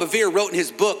friend John Bevere wrote in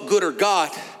his book, Good or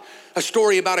God, a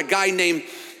story about a guy named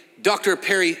Dr.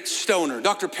 Perry Stoner.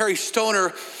 Dr. Perry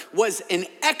Stoner was an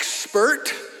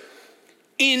expert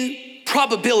in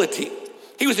probability.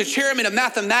 He was a chairman of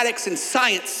mathematics and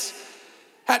science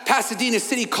at Pasadena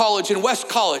City College and West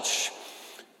College.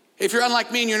 If you're unlike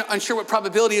me and you're unsure what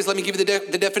probability is, let me give you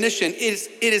the definition. It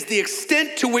is the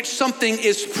extent to which something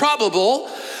is probable,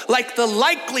 like the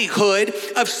likelihood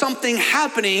of something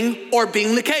happening or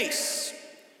being the case.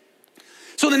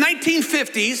 So in the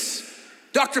 1950s,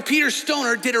 Dr. Peter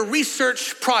Stoner did a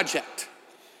research project.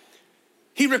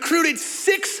 He recruited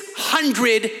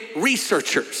 600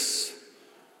 researchers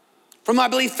from, I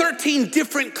believe, 13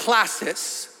 different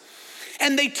classes.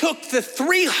 And they took the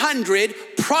 300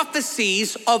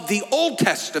 prophecies of the Old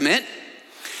Testament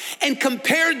and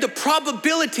compared the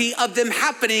probability of them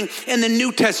happening in the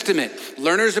New Testament.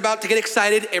 Learners about to get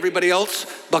excited. Everybody else,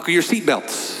 buckle your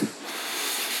seatbelts.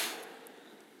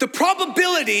 The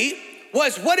probability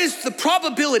was, what is the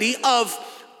probability of,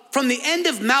 from the end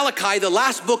of Malachi, the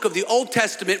last book of the Old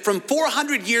Testament, from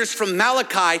 400 years from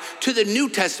Malachi to the New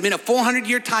Testament, a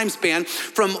 400-year time span,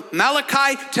 from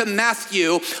Malachi to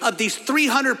Matthew, of these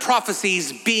 300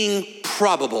 prophecies being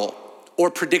probable, or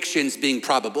predictions being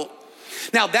probable.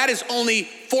 Now, that is only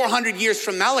 400 years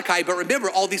from Malachi, but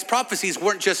remember, all these prophecies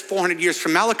weren't just 400 years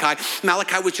from Malachi.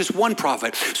 Malachi was just one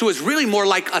prophet. So it's really more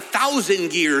like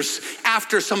 1,000 years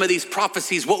after some of these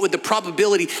prophecies. What would the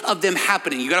probability of them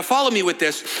happening? You gotta follow me with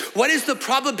this. What is the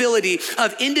probability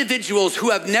of individuals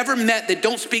who have never met, that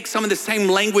don't speak some of the same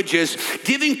languages,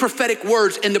 giving prophetic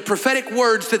words, and the prophetic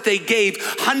words that they gave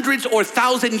hundreds or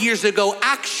 1,000 years ago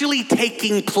actually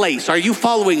taking place? Are you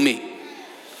following me?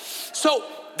 So,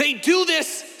 they do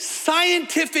this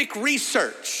scientific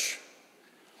research,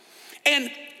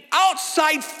 and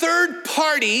outside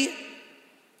third-party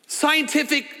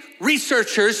scientific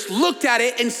researchers looked at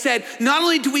it and said, not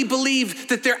only do we believe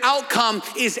that their outcome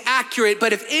is accurate,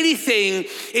 but if anything,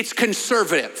 it's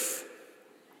conservative.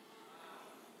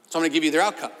 So I'm gonna give you their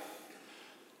outcome.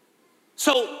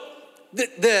 So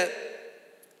the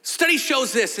study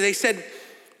shows this, and they said,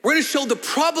 we're gonna show the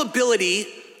probability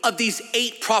of these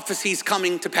 8 prophecies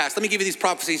coming to pass. Let me give you these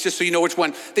prophecies just so you know which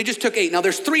one. They just took 8. Now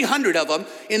there's 300 of them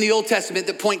in the Old Testament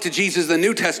that point to Jesus in the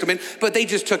New Testament, but they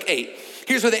just took 8.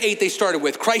 Here's where the 8 they started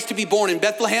with. Christ to be born in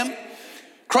Bethlehem.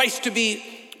 Christ to be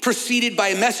preceded by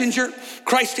a messenger,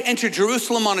 Christ to enter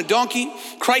Jerusalem on a donkey,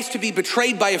 Christ to be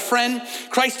betrayed by a friend,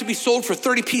 Christ to be sold for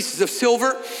 30 pieces of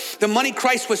silver, the money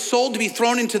Christ was sold to be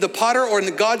thrown into the potter or in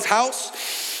the God's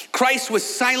house, Christ was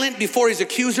silent before his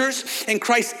accusers, and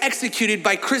Christ executed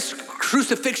by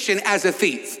crucifixion as a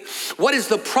thief. What is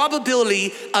the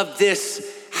probability of this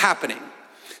happening?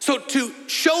 So to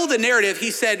show the narrative, he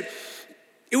said,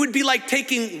 it would be like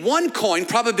taking one coin,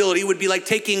 probability would be like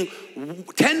taking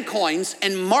 10 coins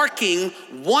and marking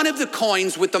one of the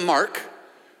coins with the mark,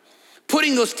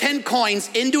 putting those 10 coins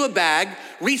into a bag,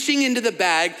 reaching into the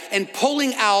bag and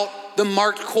pulling out the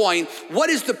marked coin. What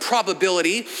is the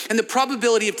probability? And the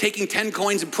probability of taking 10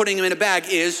 coins and putting them in a bag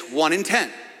is 1 in 10.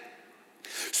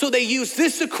 So they use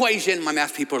this equation. My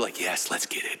math people are like, yes, let's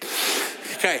get it.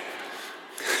 Okay.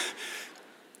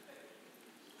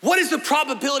 What is the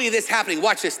probability of this happening?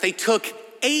 Watch this. They took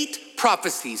 8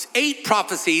 prophecies,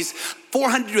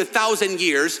 400 to 1,000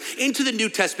 years into the New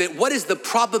Testament. What is the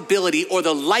probability or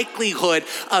the likelihood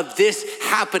of this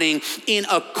happening in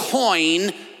a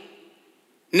coin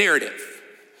narrative?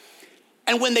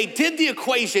 And when they did the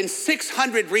equation,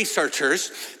 600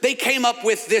 researchers, they came up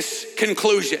with this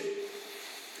conclusion,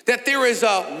 that there is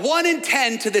a 1 in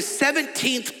 10 to the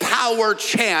 17th power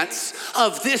chance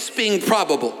of this being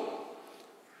probable.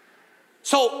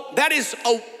 So that is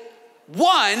a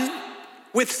 1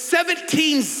 with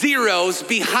 17 zeros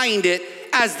behind it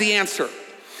as the answer.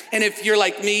 And if you're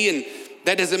like me and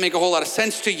that doesn't make a whole lot of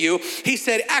sense to you, he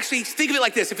said, actually, think of it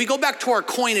like this. If we go back to our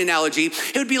coin analogy,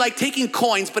 it would be like taking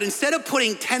coins, but instead of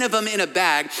putting 10 of them in a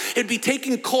bag, it'd be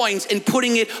taking coins and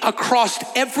putting it across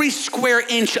every square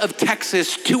inch of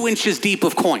Texas, 2 inches deep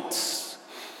of coins.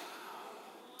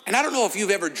 And I don't know if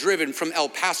you've ever driven from El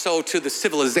Paso to the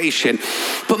civilization,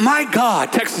 but my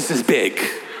God, Texas is big.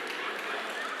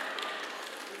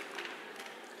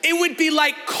 It would be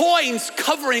like coins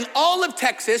covering all of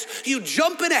Texas. You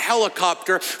jump in a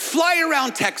helicopter, fly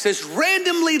around Texas,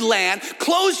 randomly land,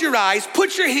 close your eyes,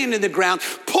 put your hand in the ground,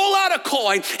 pull out a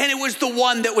coin, and it was the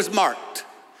one that was marked.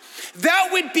 That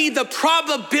would be the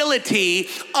probability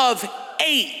of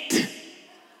 8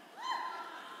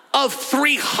 of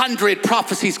 300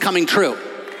 prophecies coming true.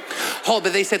 Oh,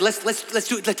 but they said, let's do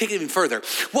it, let's take it even further.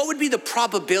 What would be the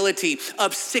probability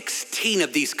of 16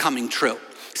 of these coming true?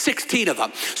 16 of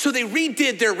them. So they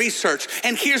redid their research,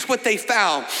 and here's what they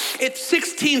found. If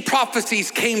 16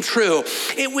 prophecies came true,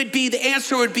 the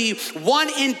answer would be 1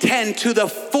 in 10 to the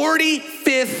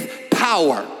 45th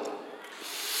power.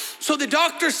 So the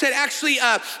doctor said, actually,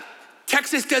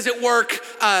 Texas doesn't work,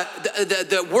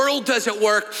 the world doesn't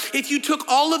work. If you took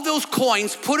all of those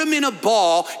coins, put them in a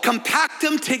ball, compact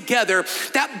them together,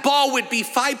 that ball would be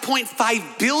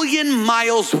 5.5 billion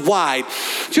miles wide.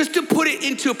 Just to put it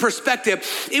into perspective,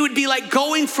 it would be like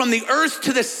going from the earth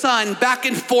to the sun back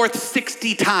and forth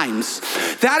 60 times.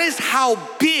 That is how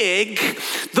big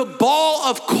the ball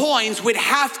of coins would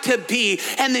have to be.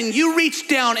 And then you reach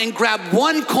down and grab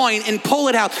one coin and pull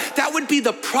it out. That would be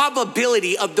the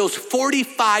probability of those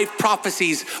 45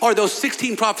 prophecies, or those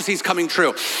 16 prophecies coming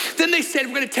true. Then they said,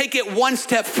 we're going to take it one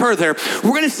step further.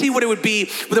 We're going to see what it would be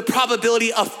with a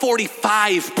probability of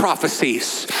 45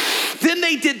 prophecies. Then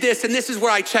they did this, and this is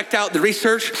where I checked out the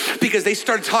research, because they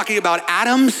started talking about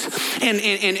atoms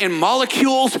and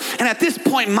molecules. And at this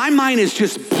point, my mind is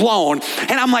just blown.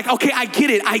 And I'm like, okay, I get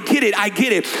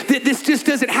it. This just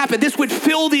doesn't happen. This would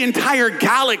fill the entire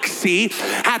galaxy.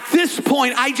 At this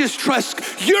point, I just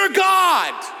trust your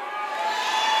God.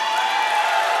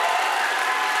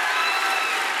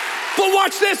 But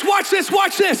watch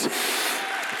this.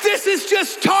 This is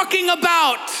just talking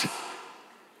about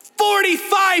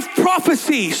 45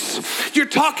 prophecies. You're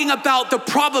talking about the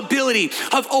probability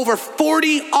of over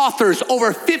 40 authors,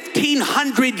 over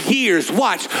 1,500 years,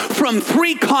 watch, from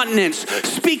 3 continents,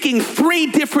 speaking 3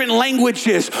 different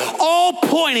languages, all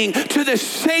pointing to the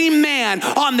same man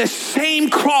on the same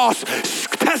cross,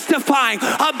 testifying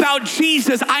about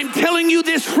Jesus. I'm telling you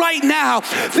this right now.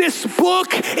 This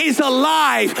book is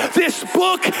alive. This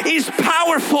book is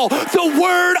powerful. The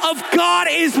Word of God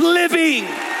is living.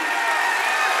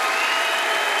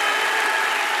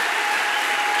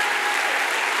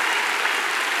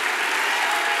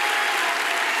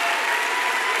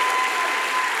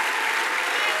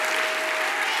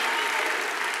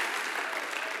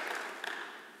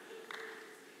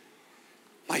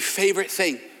 My favorite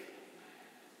thing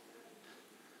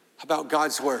about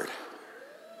God's word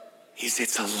is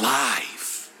it's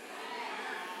alive.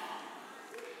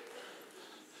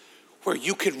 where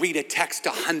you could read a text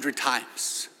 100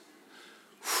 times.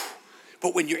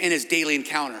 But when you're in his daily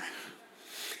encounter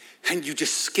and you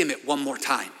just skim it one more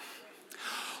time,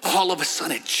 all of a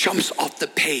sudden it jumps off the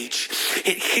page.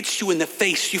 It hits you in the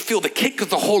face. You feel the kick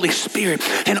of the Holy Spirit.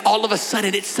 And all of a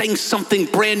sudden it's saying something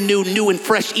brand new and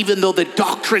fresh, even though the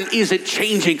doctrine isn't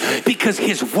changing, because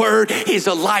his word is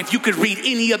alive. You could read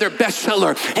any other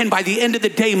bestseller, and by the end of the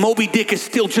day, Moby Dick is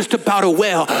still just about a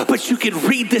whale. But you could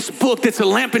read this book that's a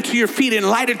lamp unto your feet and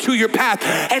light unto your path,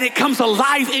 and it comes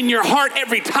alive in your heart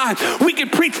every time. We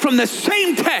could preach from the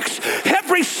same text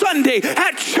every Sunday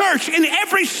at church, and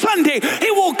every Sunday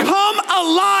it will come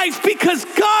alive because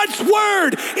God's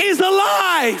word is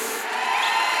alive.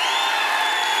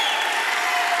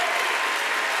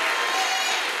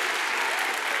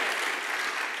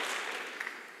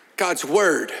 God's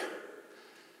word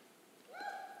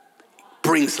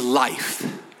brings life,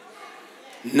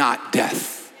 not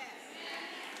death.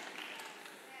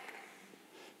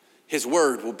 His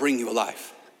word will bring you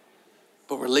alive,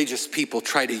 but religious people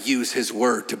try to use his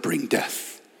word to bring death.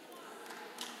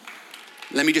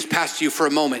 Let me just pass to you for a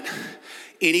moment.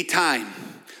 Anytime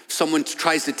someone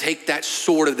tries to take that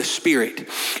sword of the Spirit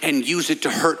and use it to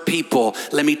hurt people,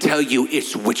 let me tell you,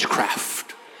 it's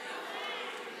witchcraft.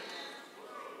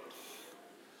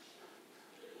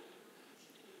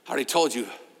 I already told you,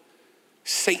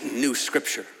 Satan knew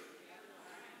Scripture.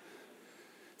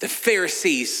 The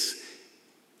Pharisees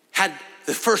had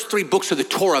the first 3 books of the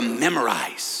Torah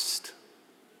memorized.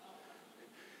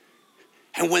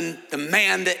 And when the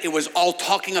man that it was all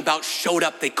talking about showed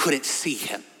up, they couldn't see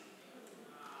him.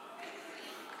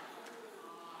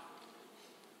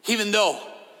 Even though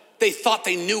they thought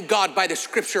they knew God by the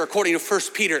scripture, according to 1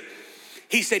 Peter,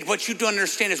 he said, what you don't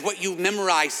understand is what you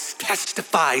memorize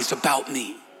testifies about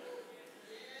me.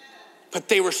 But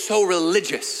they were so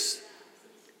religious,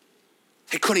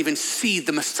 they couldn't even see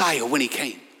the Messiah when he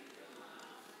came.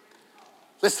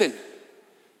 Listen,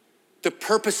 the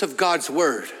purpose of God's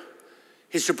word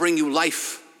is to bring you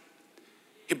life.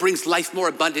 It brings life more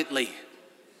abundantly.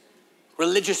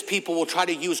 Religious people will try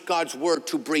to use God's word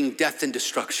to bring death and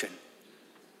destruction.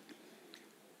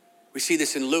 We see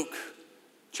this in Luke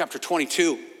chapter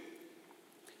 22.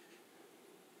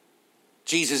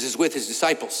 Jesus is with his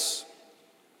disciples.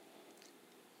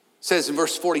 It says in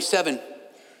verse 47,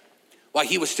 while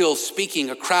he was still speaking,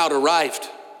 a crowd arrived,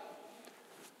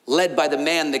 led by the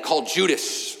man they called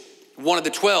Judas, one of the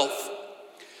 12.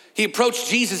 He approached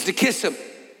Jesus to kiss him.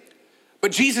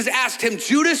 But Jesus asked him,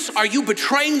 Judas, are you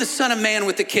betraying the Son of Man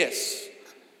with a kiss?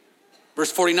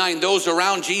 Verse 49, those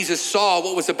around Jesus saw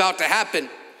what was about to happen.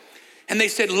 And they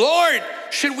said, Lord,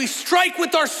 should we strike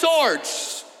with our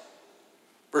swords?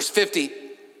 Verse 50,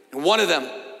 and one of them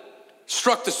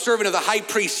struck the servant of the high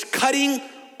priest, cutting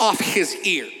off his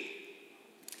ear.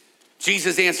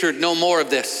 Jesus answered, no more of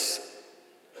this.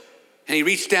 And he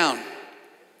reached down,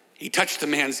 he touched the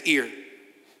man's ear,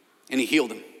 and he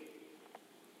healed him.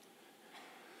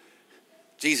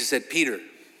 Jesus said, Peter,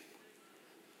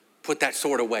 put that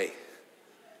sword away.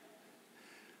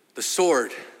 The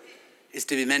sword is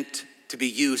to be meant to be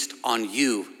used on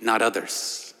you, not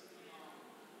others.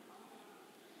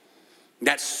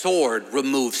 That sword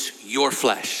removes your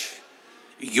flesh,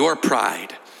 your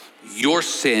pride, your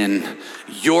sin,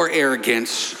 your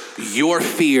arrogance, your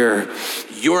fear,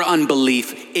 your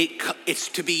unbelief. It's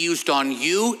to be used on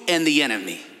you and the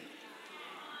enemy,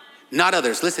 not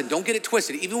others. Listen, don't get it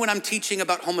twisted. Even when I'm teaching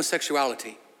about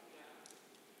homosexuality,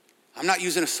 I'm not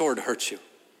using a sword to hurt you.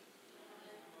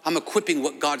 I'm equipping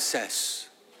what God says.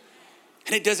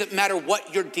 And it doesn't matter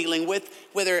what you're dealing with,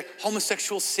 whether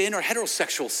homosexual sin or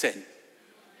heterosexual sin.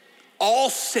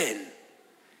 All sin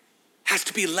has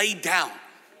to be laid down.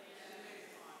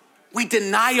 We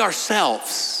deny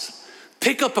ourselves,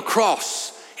 pick up a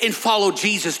cross, and follow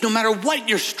Jesus no matter what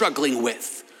you're struggling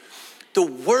with. The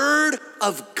word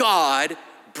of God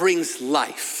brings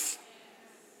life,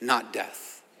 not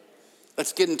death.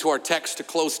 Let's get into our text to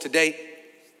close today.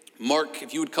 Mark,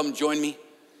 if you would come join me.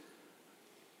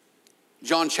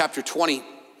 John chapter 20.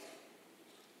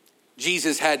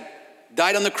 Jesus had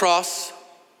died on the cross,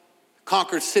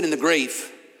 conquered sin in the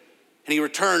grave, and he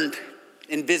returned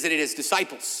and visited his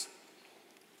disciples.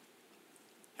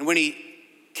 And when he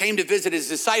came to visit his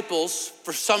disciples,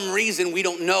 for some reason, we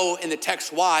don't know in the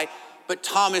text why, but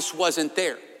Thomas wasn't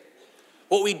there.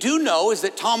 What we do know is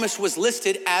that Thomas was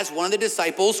listed as one of the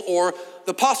disciples or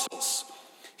the apostles.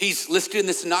 He's listed in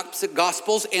the Synoptic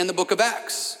Gospels and the book of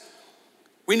Acts.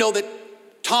 We know that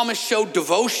Thomas showed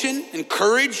devotion and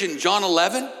courage in John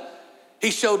 11.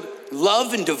 He showed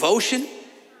love and devotion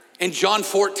in John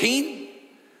 14.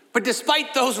 But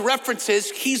despite those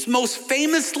references, he's most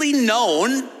famously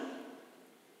known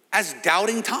as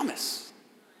Doubting Thomas.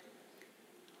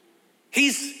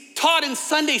 He's taught in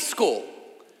Sunday school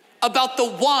about the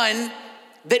one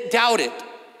that doubted.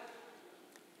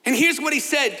 And here's what he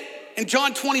said in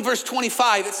John 20, verse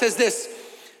 25. It says this: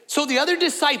 so the other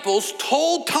disciples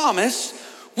told Thomas,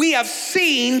 "We have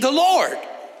seen the Lord."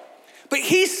 But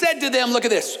he said to them, look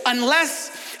at this,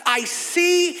 "Unless I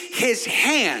see his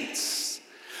hands,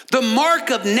 the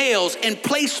mark of nails, and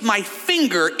place my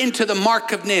finger into the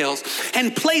mark of nails,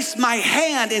 and place my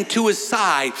hand into his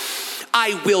side,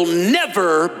 I will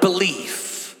never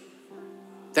believe."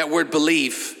 That word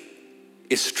believe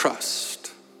is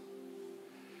trust.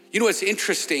 You know what's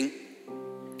interesting?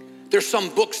 There's some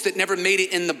books that never made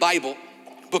it in the Bible.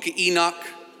 Book of Enoch.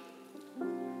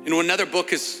 And another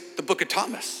book is the book of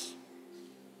Thomas,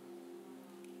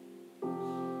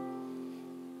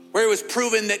 where it was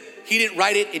proven that he didn't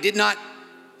write it. It did not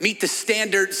meet the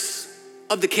standards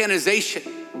of the canonization.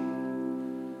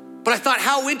 But I thought,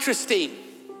 how interesting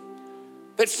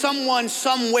that someone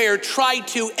somewhere tried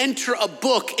to enter a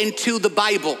book into the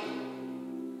Bible.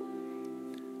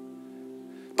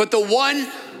 But the one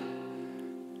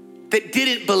that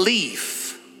didn't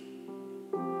believe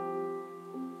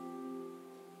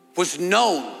was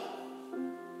known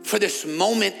for this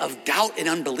moment of doubt and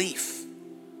unbelief.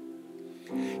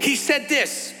 He said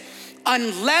this: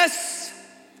 "Unless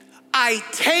I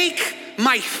take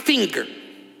my finger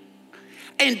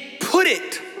and put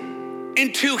it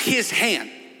into his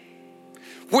hand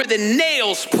where the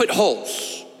nails put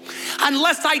holes,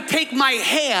 unless I take my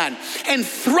hand and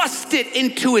thrust it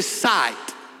into his side."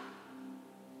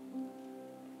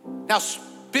 Now,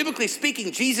 biblically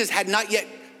speaking, Jesus had not yet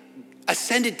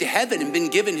ascended to heaven and been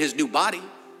given his new body.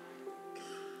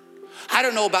 I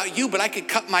don't know about you, but I could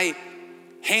cut my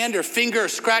hand or finger or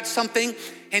scratch something,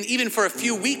 and even for a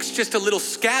few weeks, just a little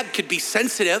scab could be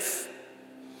sensitive.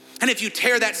 And if you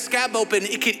tear that scab open,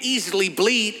 it could easily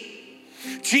bleed.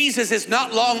 Jesus is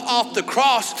not long off the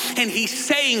cross, and he's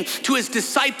saying to his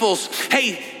disciples,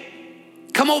 "Hey,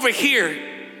 come over here."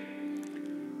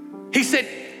 He said,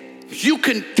 "You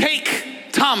can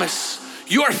take, Thomas,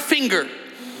 your finger,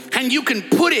 and you can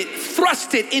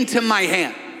thrust it into my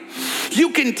hand.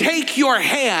 You can take your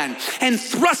hand and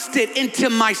thrust it into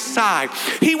my side."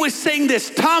 He was saying this: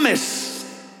 "Thomas,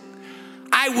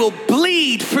 I will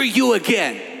bleed for you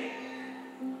again."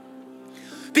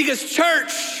 Because,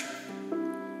 church,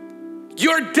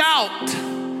 your doubt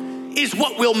is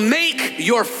what will make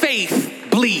your faith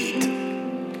bleed.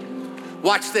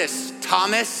 Watch this.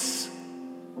 Thomas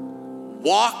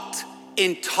walked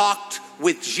and talked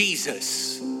with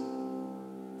Jesus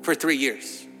for 3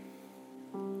 years.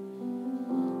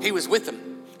 He was with him.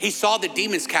 He saw the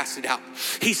demons casted out.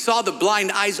 He saw the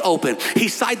blind eyes open. He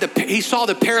saw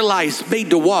the paralyzed made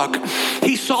to walk.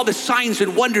 He saw the signs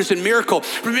and wonders and miracle.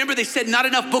 Remember, they said not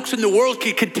enough books in the world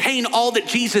could contain all that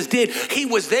Jesus did. He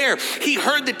was there. He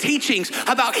heard the teachings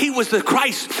about he was the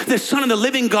Christ, the Son of the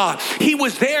living God. He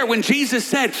was there when Jesus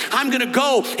said, "I'm going to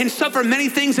go and suffer many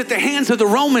things at the hands of the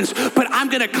Romans, but I'm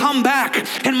going to come back,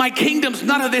 and my kingdom's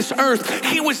none of this earth."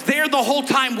 He was there the whole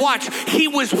time. Watch. He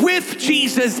was with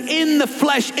Jesus in the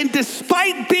flesh. And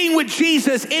despite being with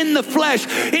Jesus in the flesh,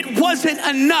 it wasn't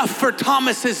enough for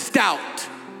Thomas's doubt.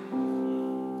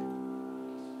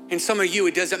 And some of you,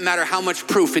 it doesn't matter how much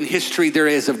proof in history there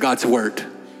is of God's word.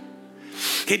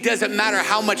 It doesn't matter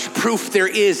how much proof there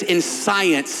is in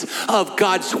science of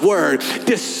God's word.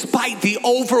 Despite the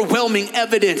overwhelming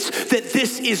evidence that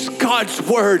this is God's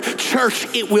word, church,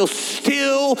 it will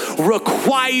still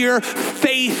require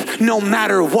faith no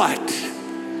matter what.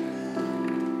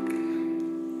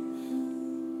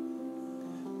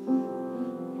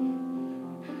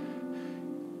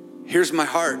 Here's my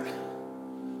heart.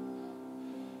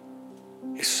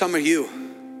 Is some of you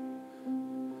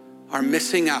are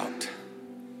missing out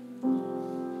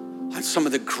on some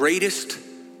of the greatest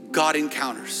God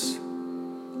encounters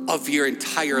of your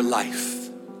entire life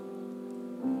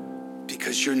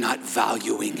because you're not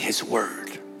valuing his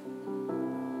word.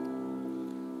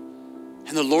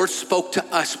 And the Lord spoke to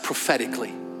us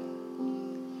prophetically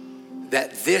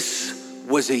that this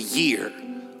was a year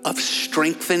of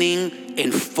strengthening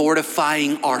and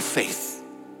fortifying our faith,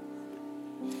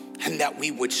 and that we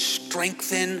would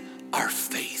strengthen our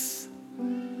faith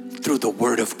through the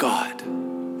word of God.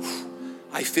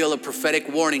 I feel a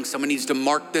prophetic warning. Someone needs to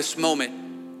mark this moment.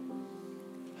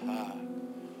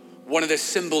 One of the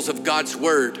symbols of God's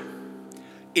word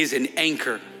is an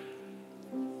anchor.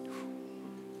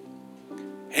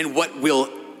 And what will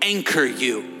anchor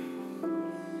you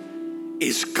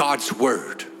is God's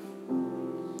word.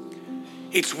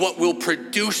 It's what will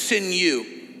produce in you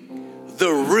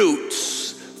the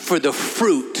roots for the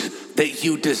fruit that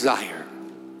you desire.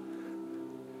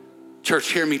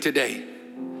 Church, hear me today.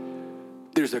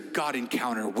 There's a God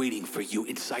encounter waiting for you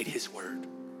inside his word.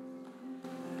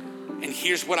 And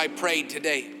here's what I prayed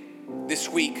today, this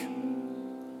week.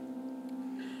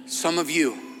 Some of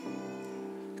you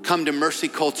come to Mercy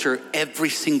Culture every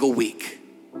single week,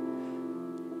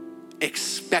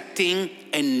 expecting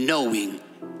and knowing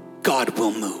God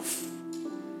will move.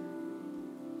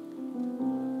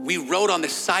 We wrote on the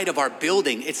side of our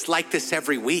building, it's like this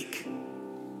every week,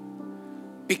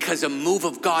 because a move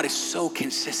of God is so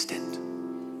consistent.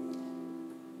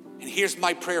 And here's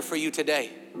my prayer for you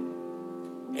today,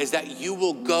 is that you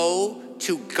will go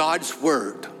to God's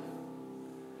word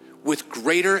with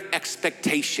greater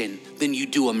expectation than you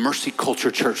do a Mercy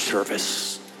Culture church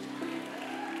service.